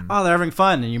 And you're like, oh, they're having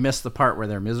fun, and you miss the part where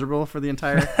they're miserable for the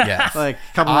entire Yes. like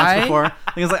a couple months before.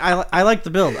 Things like I like the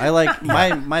build. I like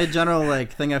my general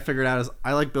like thing I figured out is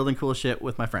I like building cool shit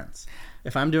with my friends.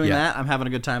 If I'm doing that, I'm having a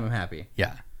good time. I'm happy.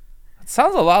 Yeah. It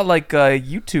sounds a lot like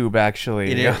YouTube,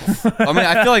 actually. It is. I mean,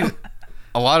 I feel like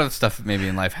a lot of stuff maybe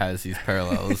in life has these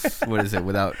parallels. What is it?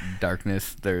 Without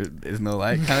darkness, there is no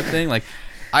light kind of thing. Like,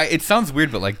 it sounds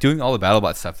weird, but like doing all the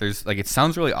BattleBot stuff, there's like, it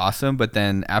sounds really awesome. But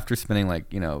then after spending like,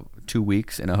 2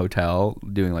 weeks in a hotel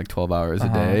doing like 12 hours a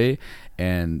day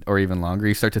or even longer,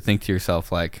 you start to think to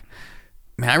yourself like,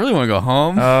 man, I really want to go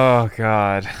home. Oh,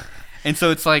 God. And so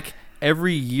it's like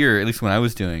every year, at least when I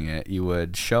was doing it, you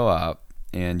would show up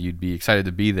and you'd be excited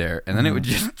to be there, and then it would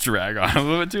just drag on a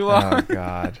little bit too long. Oh,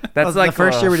 God. That's like the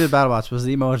first year we did BattleBots was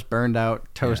the most burned out,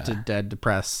 toasted, dead,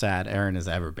 depressed, sad Aaron has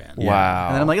ever been. Wow.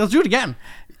 And then I'm like, let's do it again.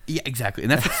 Yeah, exactly.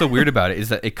 And that's what's so weird about it is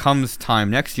that it comes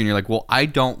time next year and you're like, well, I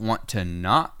don't want to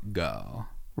not go.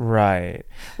 Right.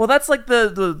 Well, that's like the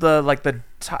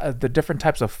different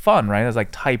types of fun, right? There's like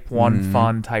type 1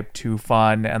 fun, type 2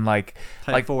 fun, and like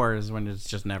Type 4 is when it's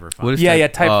just never fun. What is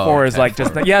type 4 is like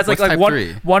just it's What's like type one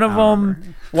 3? one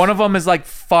of them is like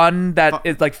fun that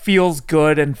it like feels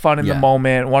good and fun in the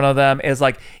moment. One of them is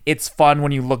like it's fun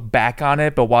when you look back on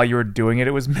it, but while you were doing it,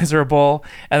 it was miserable.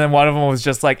 And then one of them was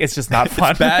just like it's just not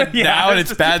fun. It's bad now and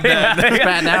it's bad then. It's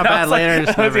bad now, bad later.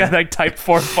 Just never. Like type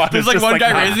 4 fun. There's is like just, one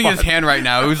guy not raising fun. his hand right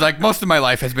now who's like, most of my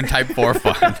life has been type 4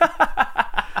 fun.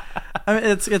 I mean,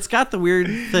 it's got the weird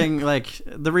thing, like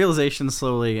the realization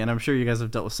slowly, and I'm sure you guys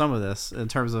have dealt with some of this in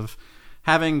terms of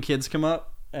having kids come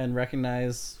up and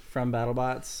recognize from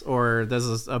BattleBots, or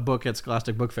there's a book at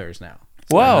Scholastic Book Fairs now.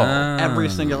 Whoa. Every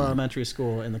single elementary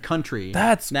school in the country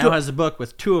That's now good. has a book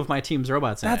with 2 of my team's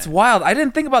robots in That's it. wild. I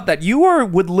didn't think about that. You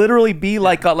would literally be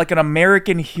like an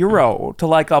American hero to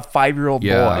like a 5-year-old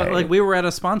Yeah. boy. Like we were at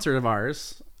a sponsor of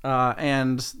ours,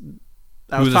 and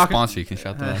I was Who's a talking. sponsor? You can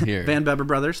shout that out here. Van Beber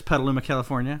Brothers, Petaluma,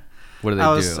 California. What do they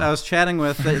I do? was chatting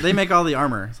with. They make all the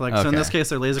armor. So so in Okay. this case,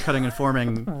 they're laser cutting and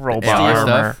forming Robot AR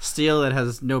armor. stuff? steel that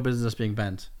has no business being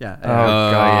bent. Yeah. Oh,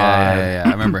 Oh, God. yeah. I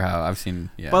remember how I've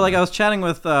seen. Yeah. But like I was chatting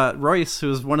with Royce,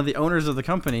 who's one of the owners of the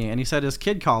company, and he said his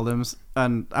kid called him,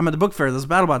 and I'm at the book fair. This is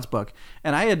BattleBots book,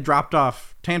 and I had dropped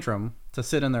off Tantrum to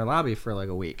sit in their lobby for like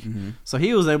a week. So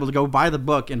he was able to go buy the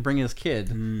book and bring his kid,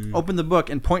 open the book,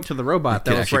 and point to the robot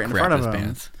that Kid was actually right in crapped front of his him.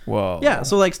 pants. Whoa. Yeah,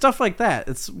 so like stuff like that.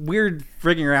 It's weird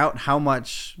figuring out how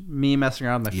much me messing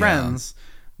around with my friends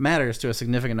matters to a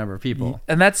significant number of people.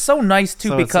 And that's so nice too,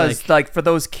 So it's because like for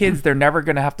those kids, they're never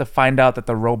gonna have to find out that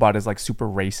the robot is like super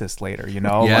racist later. You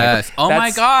know? Yes. Like, Oh my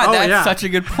that's- God, oh, that's yeah. such a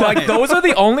good point. Like those are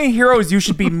the only heroes you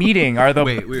should be meeting. Are the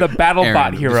Wait, the BattleBot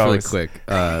Aaron, heroes? Just really quick.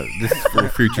 This is for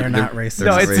future. They're not racist. they're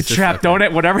No, not it's a racist? trap. Okay.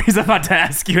 Don't whatever he's about to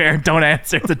ask you, Aaron. Don't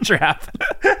answer. It's a trap.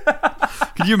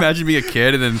 Could you imagine being a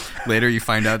kid and then later you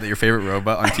find out that your favorite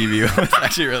robot on TV was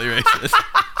actually really racist?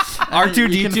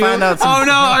 You can find out R2D2. some- Oh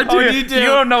no, R2D2. You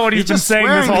don't know what he's been just saying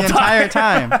this swearing whole the time.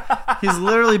 entire time. He's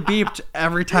literally beeped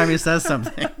every time he says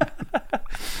something.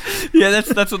 Yeah,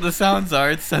 that's what the sounds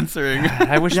are. It's censoring.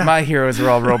 I wish my heroes were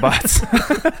all robots.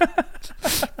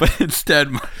 But instead,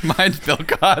 mine's Bill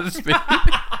Cosby.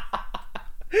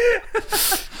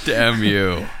 Damn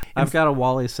you. I've got a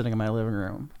Wally sitting in my living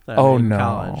room that I Oh, made in no.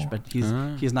 college, but he's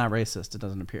not racist. It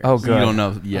doesn't appear. Oh, You good. don't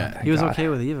know yet. He was God. okay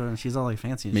with Eva, and she's all like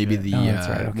fancy. And Maybe shit. the Oh, that's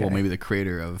right, okay. well, maybe the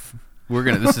creator of. We're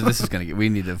gonna. This is gonna get. We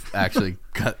need to actually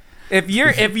cut. If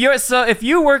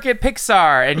you work at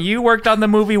Pixar and you worked on the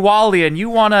movie WALL-E and you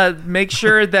want to make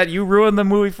sure that you ruin the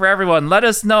movie for everyone, let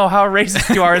us know how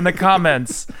racist you are in the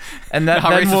comments, and How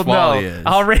then racist we'll know WALL-E is.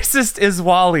 how racist is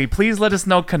WALL-E. Please let us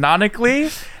know canonically,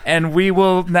 and we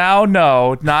will now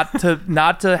know not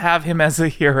to have him as a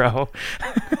hero.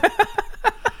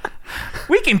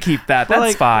 We can keep that. That's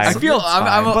like, fine. I feel That's I'm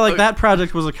fine. But like that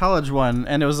project was a college one,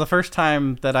 and it was the first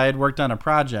time that I had worked on a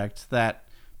project that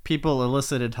people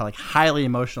elicited like highly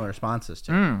emotional responses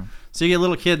to. So you get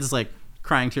little kids like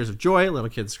crying tears of joy, little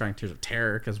kids crying tears of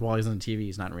terror because Wally's on the TV,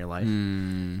 he's not in real life.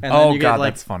 And then Oh, you God, get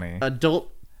like that's funny.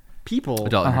 adult people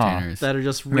adult entertainers. that are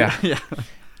just really, Yeah.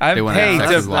 They wanna have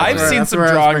sex with Wally. I've seen That's some where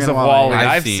I was drawings bringing of Wally. Wally. I've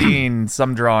I've seen- seen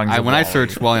some drawings. of When I Wally.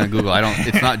 search Wally on Google, I don't.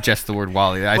 It's not just the word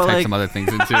Wally. I Well, type like- some other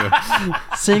things in too.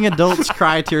 seeing adults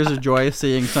cry tears of joy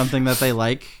seeing something that they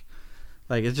like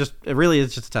it really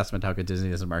is just a testament to how good Disney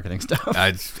is at marketing stuff.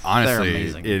 Honestly,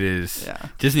 amazing. it is. Yeah.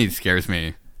 Disney scares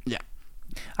me.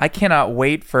 I cannot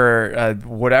wait for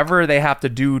whatever they have to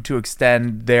do to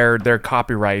extend their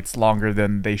copyrights longer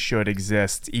than they should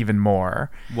exist even more.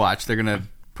 Watch, they're gonna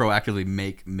proactively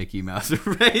make Mickey Mouse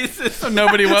racist so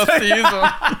nobody wants to use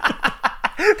them.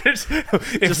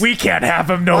 If we can't have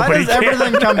him, Why nobody does can.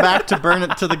 everything come back to burn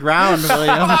it to the ground,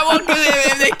 William?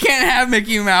 If they can't have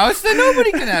Mickey Mouse, then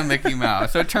nobody can have Mickey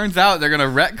Mouse. So it turns out they're gonna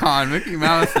retcon Mickey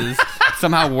Mouse is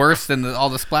somehow worse than all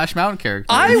the Splash Mountain characters.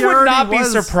 I He would already not be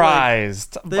was, like,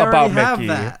 surprised They about already Mickey.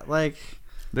 have that. Like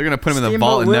They're gonna put him in the Steamboat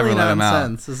vault and never Willie let him out.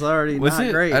 nonsense is already Was not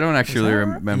it? great. I don't actually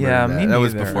remember. Yeah, that. me That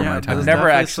was neither. before my Yeah, time. there's Never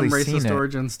definitely actually some seen racist it.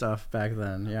 origin stuff back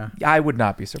then. Yeah. I would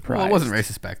not be surprised. Well, it wasn't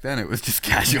racist back then. It was just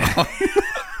casual.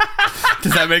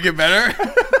 Does that make it better?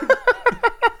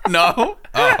 No?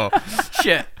 Oh,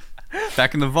 shit.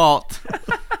 Back in the vault.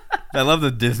 I love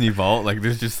the Disney vault. Like,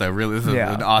 there's just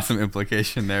an awesome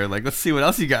implication there. Like, let's see what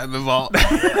else you got in the vault.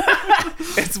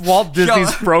 It's Walt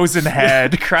Disney's frozen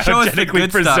head, Show us the cryogenically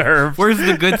good preserved. stuff. Where's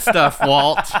the good stuff,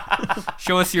 Walt?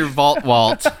 Show us your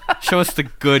Walt. Show us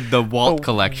the Walt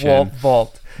collection.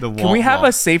 Vault. The Can we Walt have vault.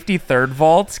 a safety third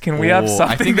vault? Can we have Oh,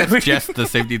 something? I think that that's we- just the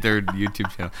Safety Third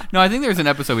YouTube channel. No, I think there's an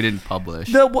episode we didn't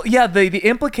publish. The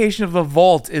implication of the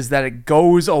vault is that it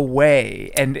goes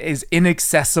away and is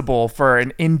inaccessible for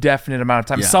an indefinite amount of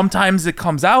time. Yeah. Sometimes it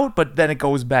comes out, but then it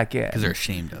goes back in. Because they're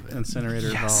ashamed of it. Incinerator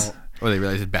Yes. vault. Or they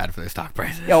realize it's bad for their stock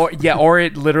prices. Or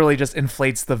it literally just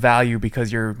inflates the value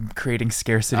because you're creating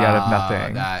scarcity out of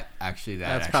nothing. That's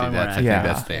I probably more think accurate.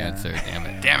 that's the answer.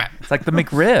 Damn it. It's like the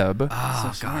McRib.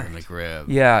 Oh, God, McRib.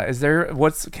 Yeah,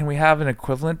 can we have an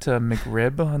equivalent to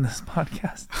McRib on this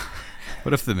podcast?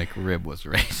 What if the McRib was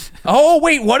racist? Oh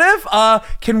wait, what if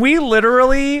can we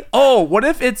literally what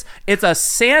if it's a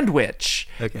sandwich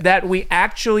Okay. that we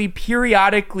actually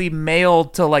periodically mail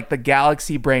to like the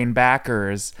Galaxy Brain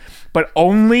backers, but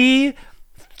only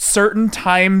certain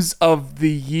times of the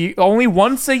year, only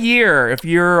once a year. If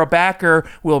you're a backer,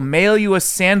 we'll mail you a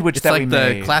sandwich It's that like we the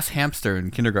made. class hamster in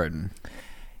kindergarten.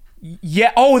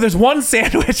 Yeah. Oh, there's one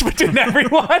sandwich between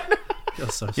everyone. Feel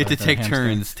so You have to sorry for take the hamster.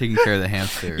 turns taking care of the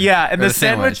hamster. Yeah, and Or the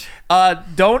sandwich.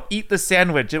 Don't eat the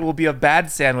sandwich. It will be a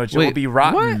bad sandwich. It will be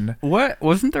rotten. What?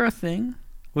 Wasn't there a thing?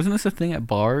 Wasn't this a thing at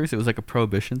bars? It was like a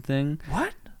prohibition thing.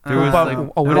 What? There was About like- a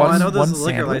I one, know there's one a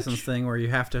liquor sandwich? license thing where you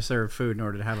have to serve food in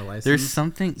order to have a license. There's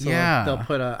something. So yeah. they'll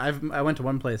put I went to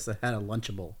one place that had a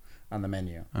Lunchable on the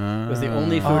menu. It was the Ah.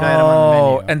 only food item on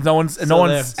the menu. And no one's So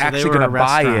they actually were a gonna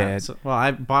buy restaurant. it. So- well,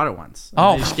 I bought it once.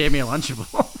 Oh. They just gave me a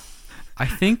Lunchable. I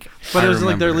think. But I it was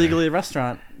like they're remember. legally a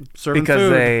restaurant serving because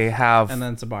food, they have and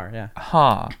then it's a bar. Yeah.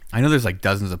 I know there's like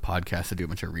dozens of podcasts that do a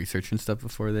bunch of research and stuff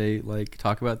before they like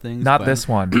talk about things. not but this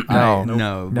one. I- No.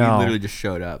 no, we No. literally just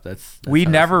showed up. That's We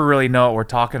how never really know what we're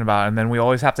talking about, and then we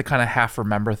always have to kind of half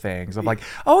remember things of like,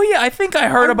 oh yeah, I think I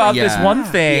heard about this Yeah. one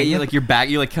thing. Yeah, like you're back.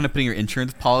 You're like kind of putting your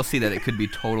insurance policy that it could be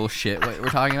total shit. What we're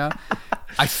talking about.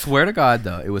 I swear to God,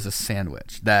 though, it was a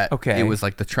sandwich that. Okay. It was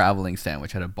like the traveling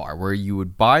sandwich at a bar where you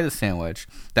would buy the sandwich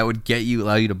that would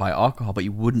allow you to buy alcohol, but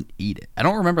you wouldn't eat it. I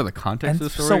don't remember the context And of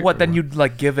the story. so what? or Then you'd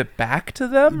like give it back to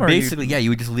them, or basically, yeah, you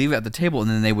would just leave it at the table,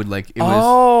 and then they would like it was.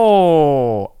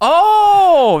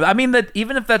 Oh, I mean that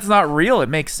even if that's not real, it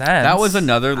makes sense. That was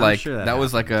another like sure that that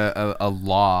was like a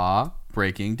law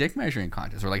breaking dick measuring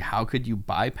contest, or like how could you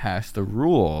bypass the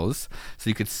rules so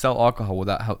you could sell alcohol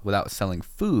without selling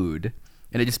food,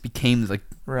 and it just became like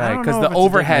right don't because know the if it's a dick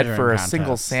overhead measuring for a contest.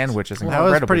 single sandwich is That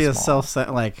incredibly was pretty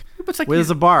small. like. it's like With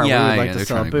a bar, Yeah, we would yeah, like they're to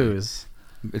sell trying to- booze.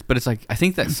 but it's like I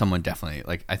think that someone definitely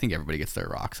like I think everybody gets their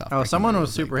rocks off. Oh, breaking someone the was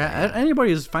rules super. like that.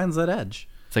 Anybody just finds that edge.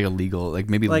 It's like illegal, like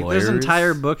maybe Like lawyers. there's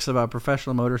entire books about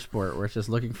professional motorsport where it's just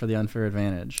looking for the unfair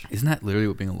advantage. Isn't that literally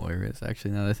what being a lawyer is?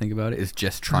 Actually, now that I think about it, is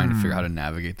just trying to figure out how to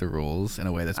navigate the rules in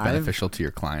a way that's beneficial to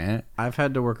your client. I've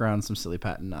had to work around some silly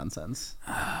patent nonsense.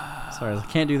 Sorry, I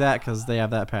can't do that because they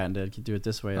have that patented. Can do it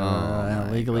this way. And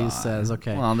it legally says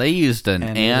okay. Well, they used an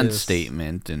And and it is-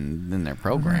 statement in their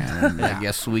program. And I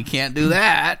guess we can't do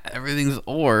that. Everything's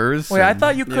ors. Wait, I and-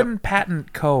 thought you couldn't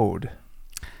patent code.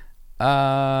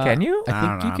 Can you? I I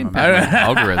think don't you can know, I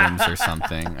patent algorithms or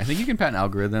something. I think you can patent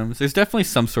algorithms. There's definitely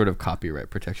some sort of copyright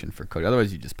protection for code.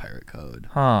 Otherwise, you just pirate code.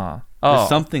 Huh. There's Oh,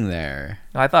 something there.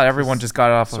 I thought everyone just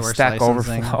got it off of Source Stack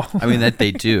licensing. Overflow. I mean, that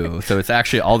they do. So it's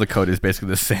actually all the code is basically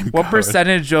the same What code.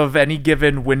 percentage of any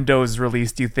given Windows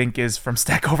release do you think is from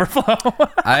Stack Overflow?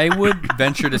 I would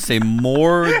venture to say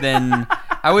more than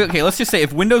okay, let's just say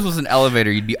if Windows was an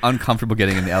elevator, you'd be uncomfortable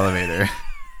getting in the elevator.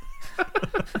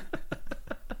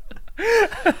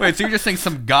 Wait, so you're just saying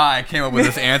some guy came up with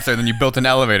this answer and then you built an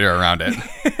elevator around it?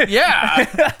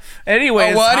 Yeah.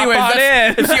 Anyways, Well, hop anyways, on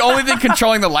in. it's the only thing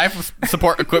controlling the life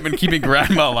support equipment keeping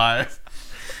grandma alive.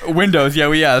 Windows, yeah,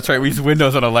 that's right. We use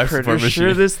Windows on a life support Pretty machine.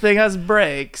 sure this thing has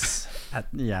brakes.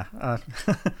 Yeah.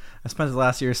 I spent the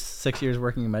last 6 years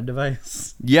working in med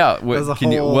device. Yeah, There's a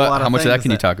can you, whole what, lot how of much of that things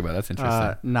can you that- talk about? That's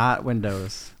interesting. Not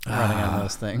Windows running on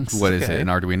those things. What is okay. it? An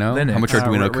Arduino? Linux. How much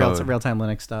Arduino real, code? Real-time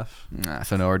Linux stuff.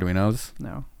 So no Arduinos?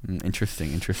 No.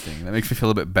 Interesting. That makes me feel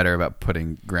a bit better about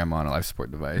putting grandma on a life support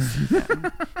device.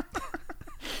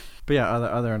 But yeah,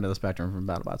 other end of the spectrum from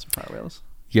BattleBots and Power Wheels.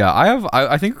 Yeah,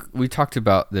 I think we talked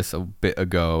about this a bit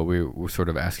ago. We were sort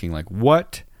of asking like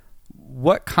what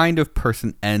kind of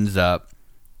person ends up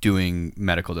doing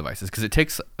medical devices, because it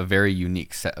takes a very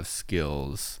unique set of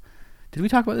skills. Did we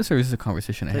talk about this, or is this a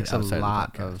conversation I It had takes a outside lot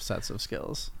of the podcast? of sets of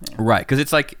skills. Yeah. Right, because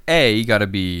it's like you got to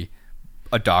be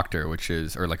a doctor,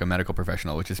 or like a medical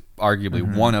professional, which is arguably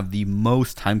one of the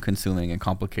most time-consuming and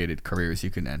complicated careers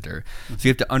you can enter. So you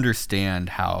have to understand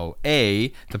how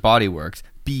the body works,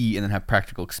 B, and then have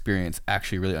practical experience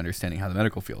actually really understanding how the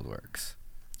medical field works.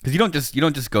 Because you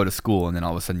don't just go to school and then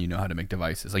all of a sudden you know how to make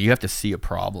devices. Like you have to see a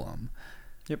problem.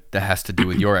 Yep. That has to do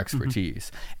with your expertise,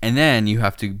 and then you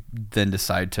have to then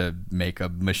decide to make a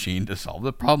machine to solve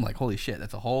the problem. Like, holy shit,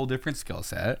 that's a whole different skill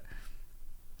set.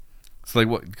 So,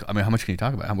 like, how much can you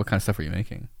talk about? What kind of stuff are you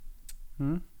making?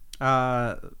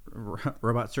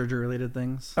 Robot surgery related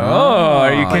things.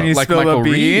 Can you like spill Michael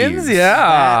the beans? Reeves. Yeah.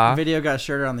 That video got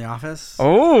shared on The Office.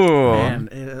 Oh. And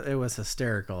it was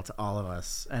hysterical to all of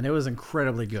us, and it was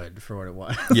incredibly good for what it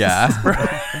was. Yeah.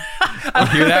 You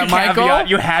hear that, Michael? Caveat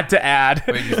you had to add.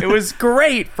 Wait, It was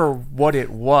great for what it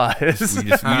was. We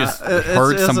just it's-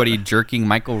 heard it's- somebody jerking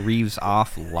Michael Reeves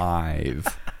off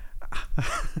live.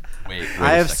 Wait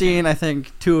I a have second. seen, I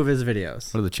think, 2 of his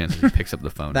videos. What are the chances he picks up the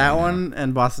phone? That right now? one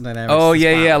and Boston Dynamics. Oh the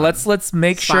yeah, Spot yeah. one. Let's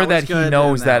make Spot sure was that he good,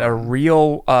 knows and that that a one.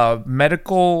 real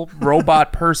medical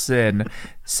robot person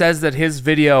says that his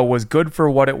video was good for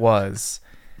what it was.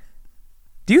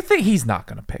 Do you think he's not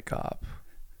gonna pick up?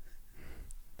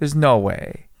 There's no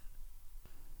way.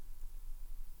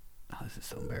 Oh, this is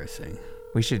so embarrassing.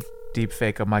 We should deep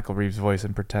fake a Michael Reeves voice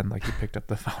and pretend like he picked up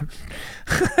the phone.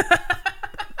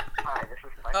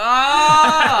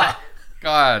 Ah!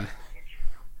 God.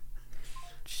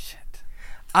 Shit.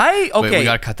 Okay. Wait, we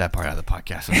gotta cut that part out of the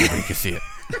podcast so nobody can see it.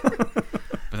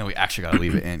 But then we actually gotta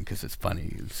leave it in because it's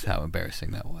funny. It's how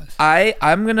embarrassing that was.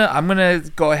 I'm gonna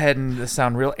go ahead and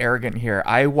sound real arrogant here.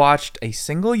 I watched a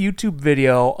single YouTube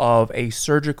video of a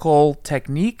surgical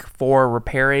technique for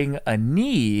repairing a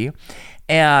knee,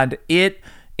 and it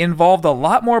involved a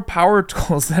lot more power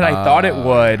tools than I thought it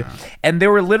would. And they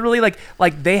were literally like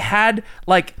they had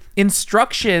like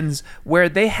instructions where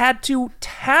they had to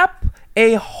tap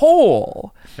a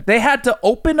hole. They had to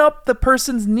open up the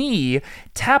person's knee,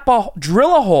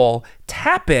 drill a hole,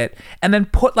 tap it, and then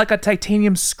put like a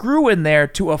titanium screw in there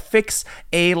to affix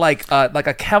a like a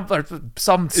Kevlar,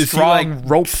 some Is he, strong like,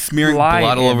 rope smearing line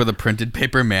blood all in. over the printed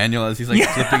paper manual as he's like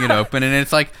flipping it open, and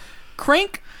it's like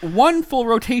crank one full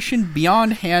rotation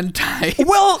beyond hand tight.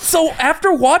 Well, so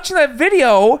after watching that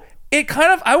video, it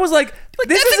kind of I was like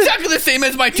this That's is exactly the same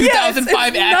as my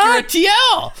 2005 it's Acura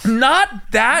TL.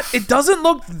 not that it doesn't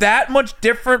look that much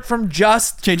different from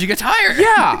just Changing a tire.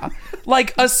 yeah.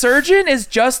 Like a surgeon is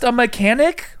just a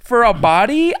mechanic for a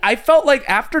body. I felt like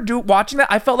after watching that,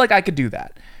 I felt like I could do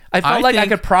that. I felt like I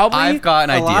think could probably. I've got an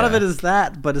A idea. lot of it is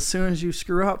that, but as soon as you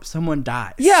screw up, someone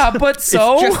dies. Yeah, but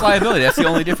so It's just liability. That's the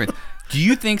only difference. Do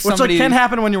you think Which somebody? can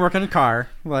happen when you work in a car.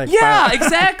 Like yeah,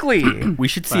 exactly. We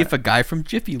should see if a guy from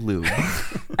Jiffy Lube.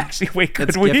 Actually, wait, could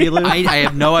It's we? Jiffy Lube. I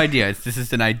have no idea. This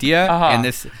is an idea, Uh-huh. and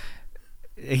this.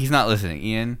 He's not listening,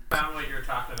 Ian. Found what you're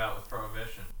talking about with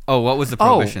prohibition. Oh, what was the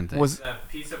prohibition thing? was A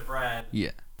piece of bread,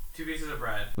 yeah. 2 pieces of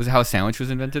bread. Was it how a sandwich was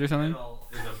invented or something? Middle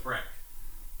is a brick.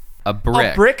 A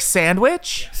brick. a brick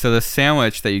sandwich? So the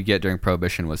sandwich that you get during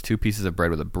Prohibition was 2 pieces of bread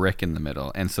with a brick in the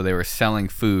middle, and so they were selling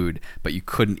food, but you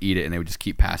couldn't eat it, and they would just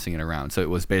keep passing it around. So it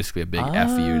was basically a big fu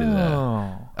to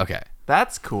Oh, the. Okay.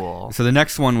 that's cool. So the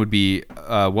next one would be,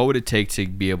 what would it take to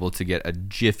be able to get a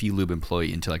Jiffy Lube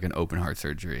employee into like an open heart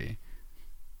surgery?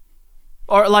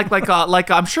 Or like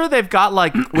I'm sure they've got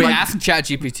like Wait, ask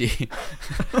ChatGPT.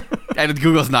 And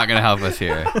Google's not gonna help us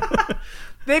here.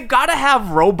 they've got to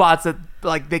have robots that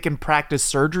like they can practice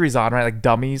surgeries on, right? Like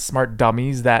dummies, smart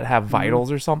dummies that have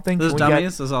vitals or something. There's Can we get-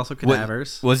 dummies. There's also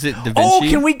cadavers. Was it Da Vinci? Oh,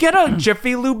 can we get a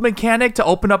Jiffy Lube mechanic to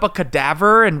open up a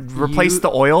cadaver and replace the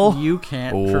oil? You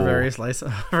can't Oh. for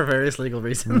various legal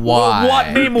reasons. Why?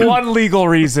 What? Name one legal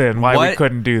reason why we What?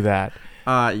 couldn't do that.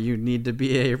 You need to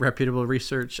be a reputable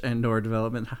research and/or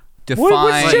development. Define.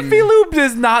 What Jiffy Lube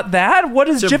is not that. What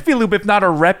is Jiffy Lube if not a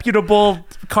reputable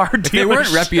car dealership? If they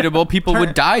weren't reputable, people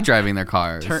would die driving their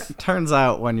cars. Turns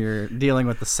out when you're dealing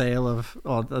with the sale of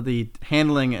the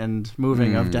handling and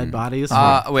moving of dead bodies. Wait, for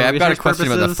I've got a research question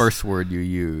about the purposes, first word you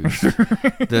used.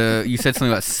 You said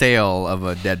something about sale of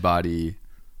a dead body.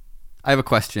 I have a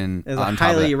question is on a top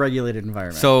of highly that. regulated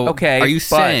environment. So, Okay, are you but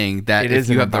saying that it if is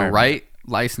you an have the environment. right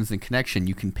license and connection,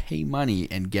 you can pay money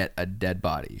and get a dead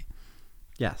body?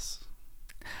 yes,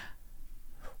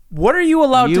 What are you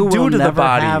allowed you to do will to the never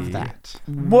body? have that.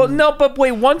 Well, no, but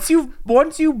wait. Once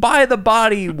you buy the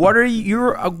body,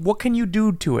 what can you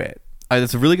do to it?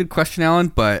 That's a really good question, Alan,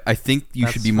 but I think you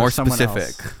That's should be for more someone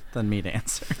specific. else than me to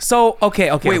answer. So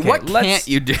okay. Wait, what let's- can't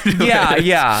you do? to Yeah, it?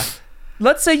 yeah.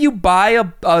 Let's say you buy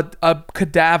a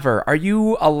cadaver. Are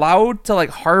you allowed to like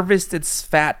harvest its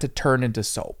fat to turn into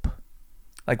soap?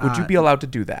 Like, would you be allowed to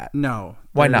do that? No,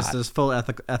 Why there's, not? There's full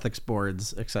ethics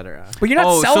boards, etc. But you're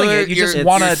not selling it. You just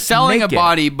want to You're selling make a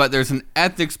body, but there's an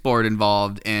ethics board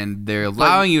involved, and they're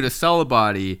allowing you to sell a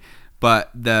body.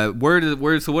 But the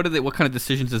word. So what kind of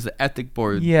decisions does the ethic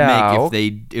board Yeah,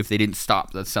 make if they didn't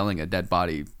stop the selling a dead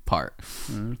body part?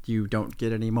 You don't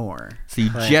get any more. So you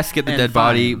Like, just get the and dead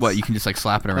body. fines. What, you can just like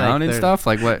slap it around and there- stuff?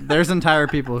 Like what? There's entire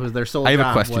people who their sole I have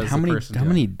job a question. was How the many person how doing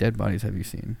many dead bodies have you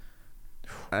seen?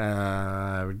 it.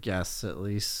 I would guess at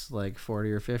least like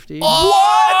 40 or 50. What?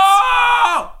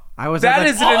 I was That at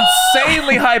is the, an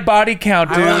insanely high body count,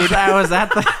 dude. I was at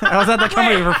the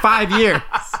company for 5 years.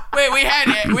 Wait, we had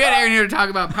Aaron here to talk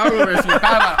about Power Wars.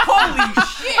 Holy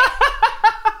shit!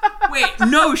 Wait,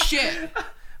 no shit!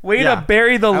 Way Yeah. to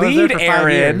bury the I was there lead, for 5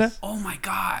 Aaron. years. Oh my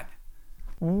god!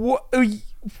 What?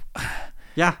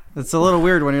 Yeah, it's a little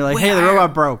weird when you're like, Wait, hey, the I-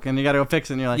 robot broke, and you got to go fix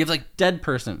it, and you're like, You have, like- dead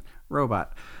person,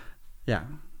 robot. Yeah.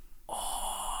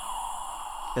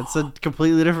 It's a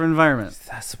completely different environment.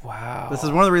 That's wow. This is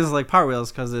one of the reasons I like Power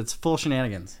Wheels, because it's full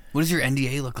shenanigans. What does your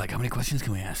NDA look like? How many questions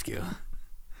can we ask you?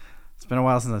 It's been a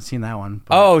while since I've seen that one.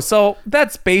 But Oh, so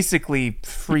that's basically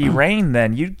free reign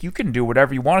then. You can do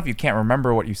whatever you want if you can't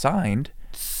remember what you signed.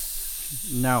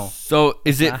 no. So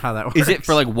is it not how that is it works.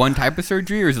 for like one type of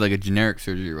surgery or is it like a generic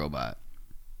surgery robot?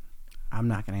 I'm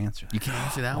not going to answer that. You can't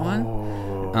answer that one.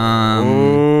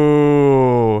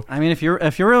 Oh. I mean, if you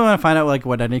really want to find out like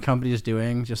what any company is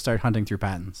doing, just start hunting through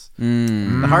patents.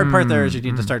 Mm. The hard part there is you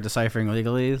need to start deciphering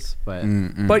legalese, but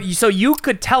But so you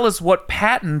could tell us what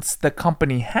patents the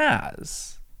company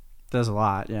has. there's a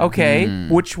lot. Yeah. Okay,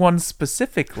 which ones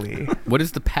specifically? What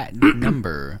is the patent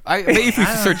number? I bet if you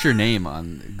search your name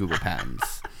on Google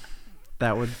Patents.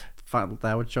 That would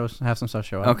have some stuff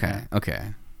show up. Okay,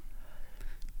 okay.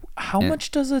 How Yeah.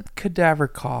 much does a cadaver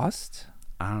cost?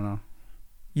 I don't know.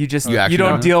 You just You you, actually don't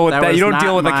don't? deal with That that. You was don't deal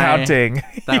not with my- accounting.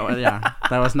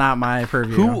 That was not my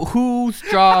purview. Whose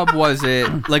job was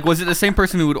it? Like, was it the same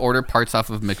person who would order parts off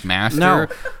of McMaster? No.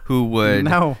 Who would?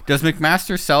 No. Does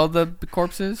McMaster sell the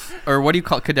corpses, or what do you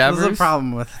call it, This cadavers? is a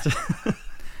problem with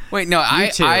Wait, no,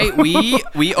 two.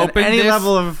 we opened any this.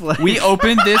 level of like, We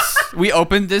opened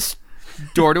this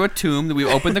door to a tomb. We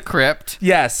opened the crypt.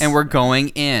 Yes. And we're going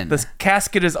in. The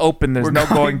casket is open. There's no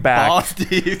going back. balls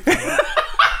deep.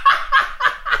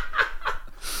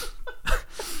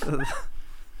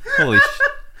 Holy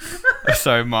I'm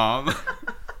sorry, Mom.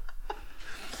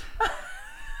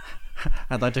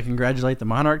 I'd like to congratulate the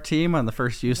Monarch team on the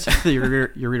first use of the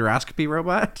ureteroscopy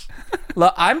robot.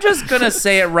 Look, I'm just gonna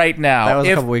say it right now. That was a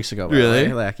if, couple weeks ago. by the Really?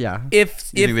 way. Like, yeah. if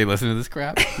You if think they listen to this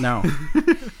crap? No.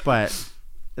 But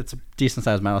it's a decent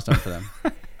sized milestone for them.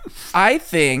 I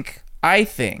think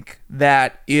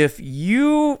that if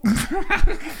you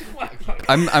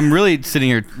I'm really sitting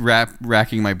here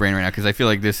racking my brain right now because I feel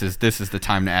like this is the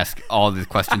time to ask all the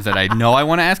questions that I know I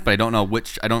want to ask, but I don't know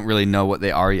which. I don't really know what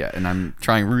they are yet, and I'm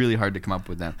trying really hard to come up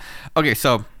with them. Okay,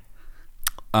 so,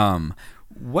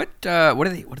 what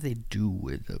do they do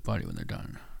with the body when they're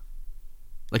done?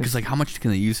 Like, cause like how much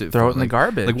can they use it? Throw for? it in the Like,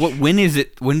 garbage. Like, what? When is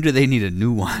it? When do they need a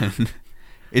new one?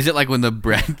 Is it like when the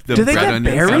bread? The Do they bread get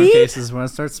onions- In some buried? cases, when it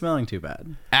starts smelling too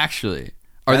bad. Actually,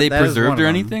 are That- they that is one preserved of or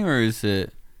them. anything, or is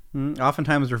it?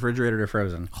 Oftentimes refrigerated or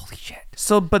frozen. Holy shit!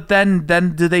 so, but then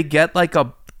do they get like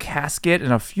a casket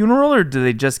and a funeral, or do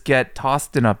they just get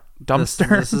tossed in a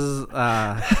dumpster. This is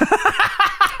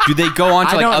Do they go on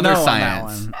to I like don't other know on that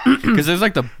science? Because there's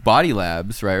like the body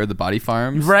labs, right, or the body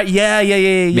farms. Right?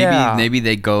 Yeah. Maybe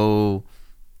they go.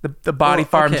 The body Well,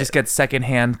 farm okay. just gets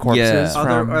secondhand corpses Yeah.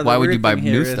 from. the Why would weird you buy thing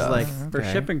here new is, stuff? Like for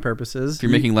Okay. shipping purposes, If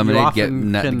you're making lemonade,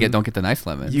 can don't get the nice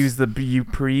lemons. Use the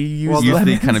pre-used Well, Use the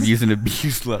lemons. kind of use and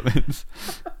abuse lemons.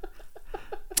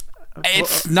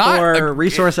 It's not for a-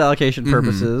 resource allocation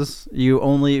purposes. You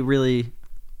only really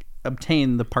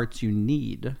obtain the parts you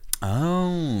need.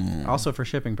 Oh. Also for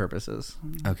shipping purposes.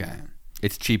 Okay.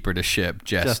 It's cheaper to ship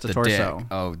just the the torso. dick.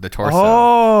 Oh, the torso.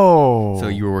 Oh. So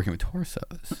you were working with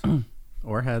torsos.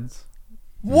 Or heads.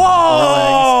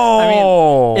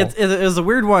 Whoa. I mean, it was a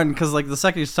weird one because, like, the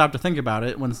second you stop to think about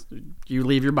it, when you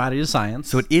leave your body to science,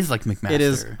 So it is like McMaster. it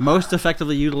is most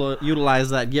effectively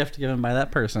utilize that gift given by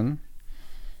that person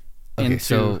Okay, into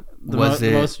so the, was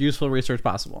the it- most useful research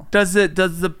possible. does the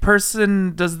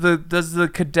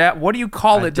cadaver? What do you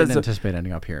call I it? Does didn't the anticipate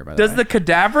ending up here. By the Does way. the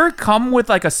cadaver come with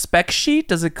like a spec sheet?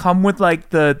 Does it come with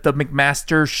like the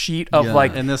McMaster sheet of Yeah.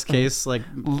 like in this case, like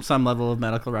some level of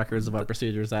medical records of what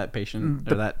procedures that patient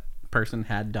or that person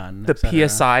had done, the et cetera.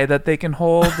 PSI that they can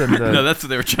hold and the No, that's what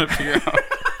they were trying to figure out.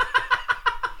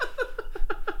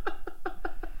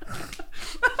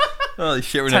 Holy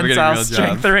shit, we're never getting tensile real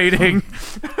strength jobs. rating?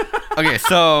 Okay,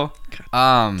 so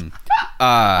I don't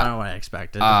know what I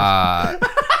expected.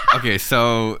 okay,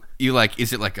 so you like,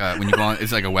 is it like when you go on,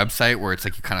 is it like a website where it's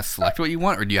like you kind of select what you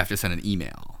want, or do you have to send an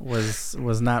email? was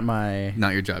not my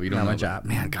Not your job. You don't Not know. my job.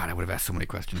 Man, God, I would have asked so many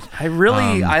questions. I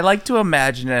really I like to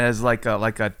imagine it as like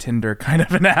a Tinder kind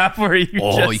of an app where you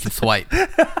Oh, just you can swipe.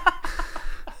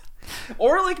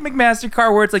 or like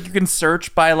McMastercard where it's like you can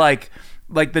search by like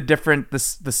the different the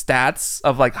stats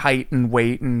of like height and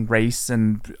weight and race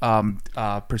and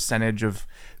percentage of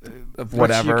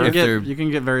whatever. You can, they're- you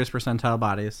can get various percentile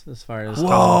bodies as far as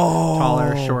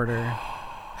taller, shorter.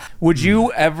 Would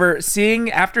you ever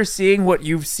after seeing what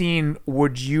you've seen,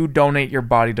 would you donate your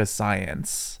body to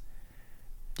science?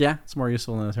 Yeah, it's more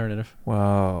useful than an alternative.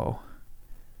 Whoa.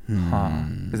 Huh.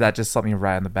 Is that just something you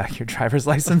write on the back of your driver's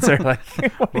license or like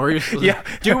More useful. Yeah.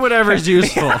 Do whatever is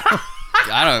useful.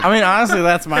 I don't. I mean, honestly,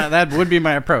 that would be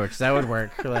my approach. That would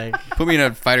work. Like Put me in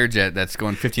a fighter jet that's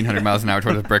going 1,500 miles an hour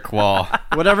towards a brick wall.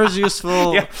 whatever's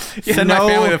useful. Send my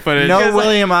family the footage. No Because, like-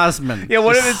 William Osmond. Yeah,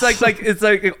 what if it's it's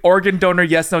like an organ donor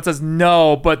yes no it says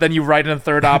no, but then you write in a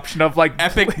third option of like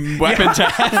Epic weapon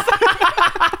test.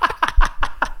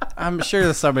 I'm sure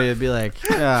that somebody would be like,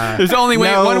 There's only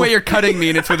no, one way you're cutting me,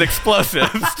 and it's with explosives.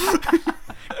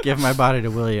 give my body to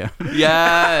William.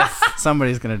 Yes.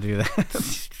 Somebody's gonna do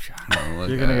that.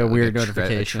 You're gonna get a weird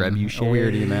notification, a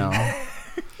weird email.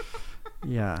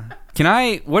 Yeah. Can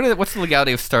I? What's the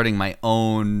legality of starting my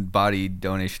own body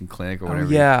donation clinic or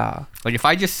whatever? yeah. Like if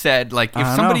I just said, like, I if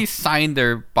don't somebody know. signed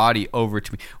their body over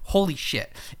to me, holy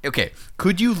shit. Okay,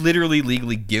 could you literally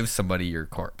legally give somebody your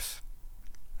corpse?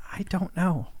 I don't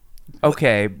know.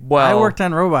 Okay, well I worked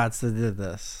on robots that did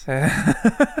this.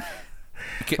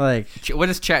 Like, What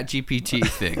does ChatGPT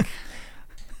think?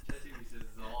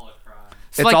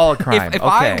 It's all a crime. If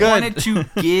I Okay. wanted to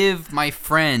give my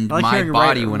friend I like my hearing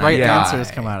body when right I die, answers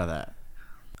come out of that.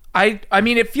 I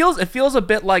mean it feels a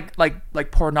bit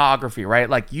like pornography, right?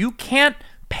 Like you can't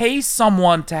pay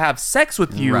someone to have sex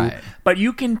with you, Right. but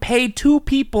you can pay two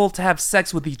people to have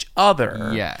sex with each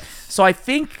other. Yes. So I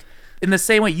think in the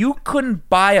same way you couldn't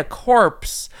buy a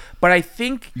corpse, but I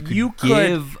think you could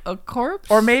give a corpse,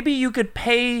 or maybe you could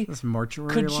pay This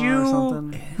mortuary Could law you- or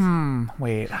something.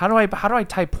 wait, how do I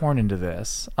type porn into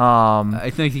this?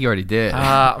 I think you already did.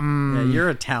 Yeah, you're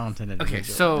a talented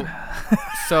individual. Okay,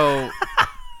 so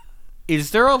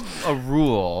is there a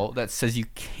rule that says you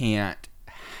can't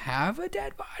have a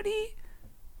dead body?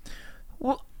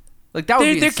 Well, Like that would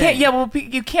be there insane. can't. Yeah, well,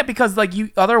 you can't because like you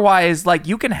otherwise like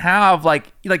you can have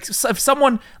like if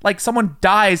someone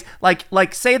dies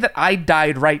like say that I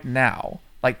died right now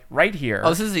like right here. Oh,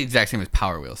 this is the exact same as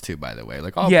Power Wheels too, by the way.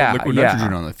 Like, Yeah, put liquid yeah.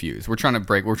 nitrogen on the fuse. We're trying to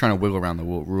wiggle around the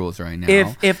rules right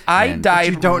now. If I And-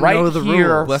 died you don't right know the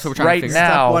here rules. That's what we're trying to right figure Step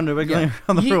now, one to wiggling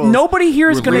around the rules. nobody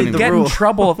here is We're going breaking to the get in rules.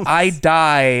 trouble if I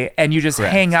die and you just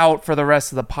Correct. hang out for the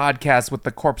rest of the podcast with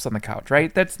the corpse on the couch,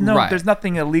 right? Right. There's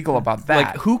nothing illegal about that.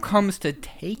 like, who comes to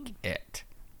take it?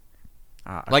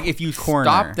 Like, if you coroner.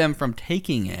 stop them from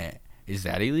taking it, is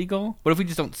that illegal? What if we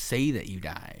just don't say that you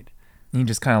died? You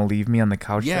just kind of leave me on the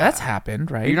couch. Yeah. That's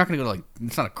happened, right? You're not gonna go to, like,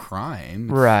 it's not a crime.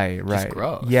 It's Right. just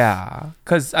gross. Yeah,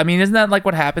 because I mean, isn't that like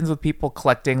what happens with people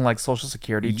collecting like Social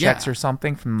Security checks Yeah. or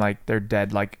something from like their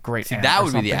dead like great See, aunt that or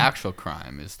would be the something? actual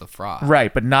crime, is the fraud.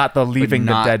 Right, but not the leaving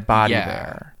not- the dead body yeah.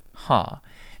 there, huh?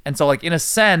 And so, like, in a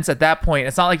sense, at that point,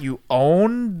 it's not like you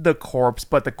own the corpse,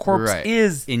 but the corpse Right.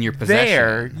 is In your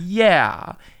there. possession.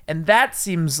 Yeah. And that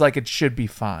seems like it should be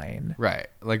fine. Right.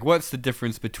 Like, what's the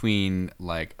difference between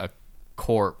like a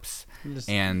corpse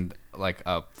and like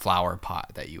a flower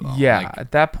pot that you own? Yeah. Like,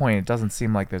 At that point, it doesn't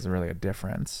seem like there's really a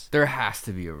difference. there has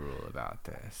to be a rule about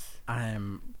this.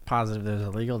 I'm positive there's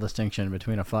a legal distinction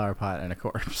between a flower pot and a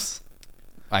corpse.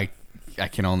 I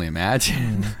can only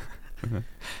imagine.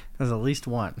 There's at least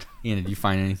one. Ian, did you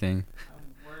find anything?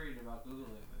 I'm worried about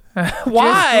Googling this.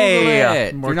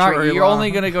 Why? Mortuary You're law. only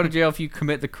gonna go to jail if you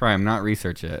commit the crime, not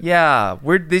research it. Yeah.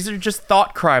 These are just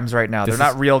thought crimes right now. This They're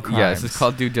is- not real crimes. Yeah, this is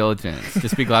called due diligence.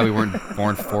 Just be glad we weren't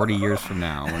born 40 years from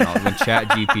now when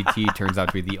ChatGPT turns out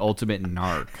to be the ultimate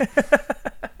narc.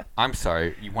 I'm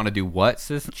sorry. You want to do what,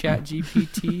 says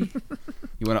ChatGPT?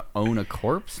 You want to own a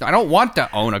corpse? No, I don't want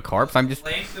to own a corpse. I'm just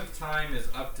Length of time is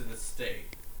up to the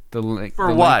state. the length. For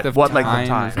the what? length of What length of is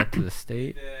time? up to the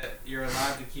state. You're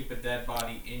allowed to keep a dead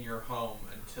body in your home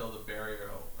until the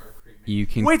burial or cremation. You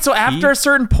can Wait, so after a keep-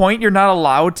 certain point, you're not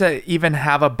allowed to even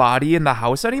have a body in the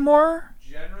house anymore?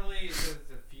 Generally, it says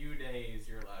a few days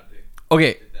you're allowed to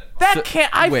Okay. keep a dead body. That So-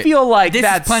 can't. I wait, feel like this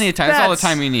that's is plenty of time. That's all the that's-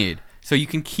 time you need. So you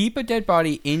can keep a dead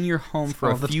body in your home for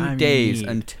all a the few time you days need.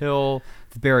 until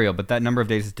the burial, but that number of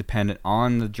days is dependent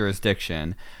on the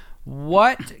jurisdiction.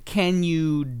 What can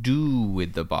you do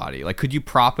with the body? Like, could you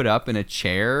prop it up in a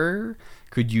chair?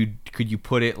 Could you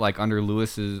put it like under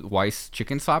Lewis's Weiss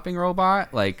chicken slapping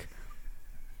robot? Like,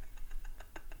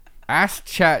 ask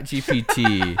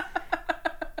ChatGPT.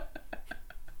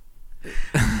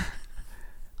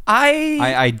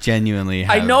 I genuinely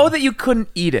have, I know that you couldn't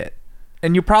eat it,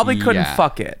 and you probably couldn't Yeah.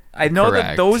 fuck it. I know that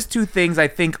Correct. those two things I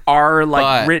think are like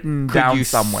but written could down you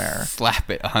somewhere. Slap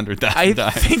it 100,000 I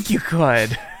times. think you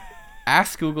could.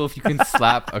 Ask Google if you can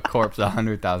slap a corpse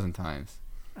 100,000 times.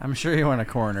 I'm sure you want a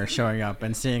coroner showing up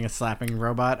and seeing a slapping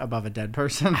robot above a dead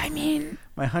person. I mean,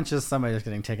 My hunch is somebody's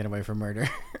getting taken away for murder.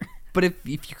 but if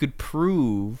you could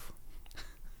prove,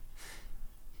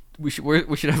 we should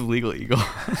have Legal Eagle.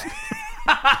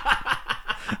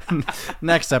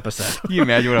 Next episode. Can you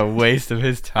imagine what a waste of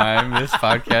his time this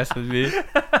podcast would be?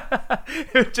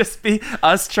 It would just be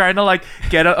us trying to like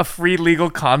get a free legal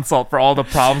consult for all the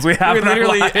problems we have. We in our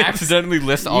literally lives. accidentally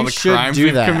list all You the should crimes do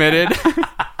we've that. committed.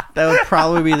 That would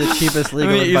probably be the cheapest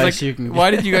legal He's advice like, you can why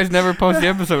did you guys never post the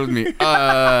episode with me?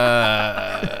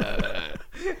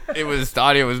 The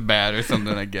audio was bad or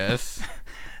something, I guess.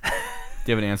 Do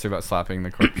you have an answer about slapping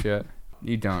the corpse yet?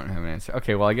 You don't have an answer.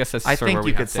 Okay, well, I guess that's I sort of think where we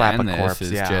you have could to slap end a this. corpse,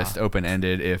 Is yeah. just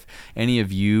open-ended. If any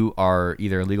of you are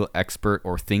either a legal expert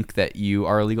or think that you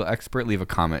are a legal expert, leave a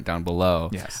comment down below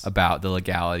Yes. about the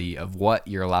legality of what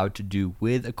you're allowed to do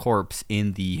with a corpse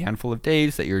in the handful of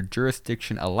days that your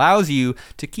jurisdiction allows you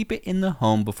to keep it in the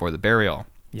home before the burial.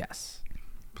 Yes.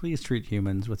 Please treat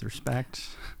humans with respect.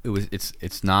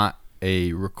 It's not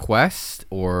a request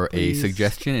or Please. a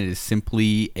suggestion. It is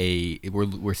simply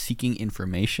we're seeking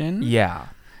information. Yeah.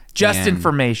 Just And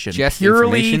information. just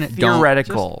Purely information. Don't-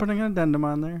 theoretical. Just putting an addendum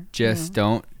on there. Just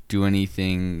don't do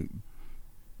anything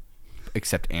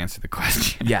except answer the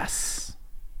question. Yes.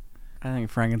 I think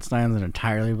Frankenstein's an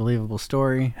entirely believable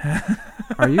story.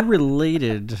 Are you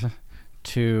related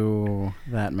to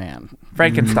that man?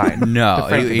 Frankenstein. No,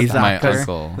 The he's my doctor.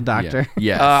 uncle. The doctor.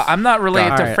 Yeah. Yes. I'm not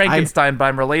related All to right, Frankenstein, but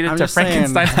I'm related I'm to just saying-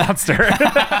 Frankenstein's monster.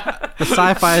 The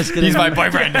sci-fi is getting. He's my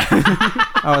boyfriend.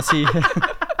 Oh, is he?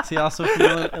 Is he also from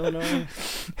Illinois?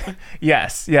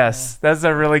 Yes. That's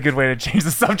a really good way to change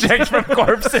the subject from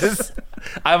corpses.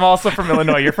 I'm also from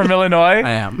Illinois. You're from Illinois?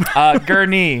 I am.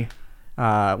 Gurnee.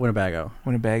 Winnebago.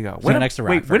 Winnebago. So next to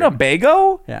Wait, Rockford.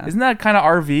 Winnebago? Yeah. Isn't that kind of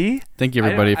RV? Thank you,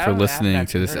 everybody, I for don't have listening that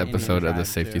to this Indian episode of the drive,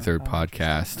 Safety too. Third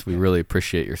podcast. We really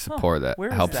appreciate your support. That where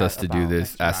is helps that us to do about?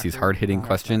 this, ask these hard-hitting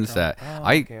questions that Oh,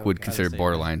 I okay, would okay. consider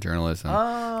borderline journalism.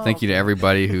 Oh, Thank you to okay.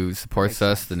 everybody who supports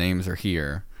us. The names are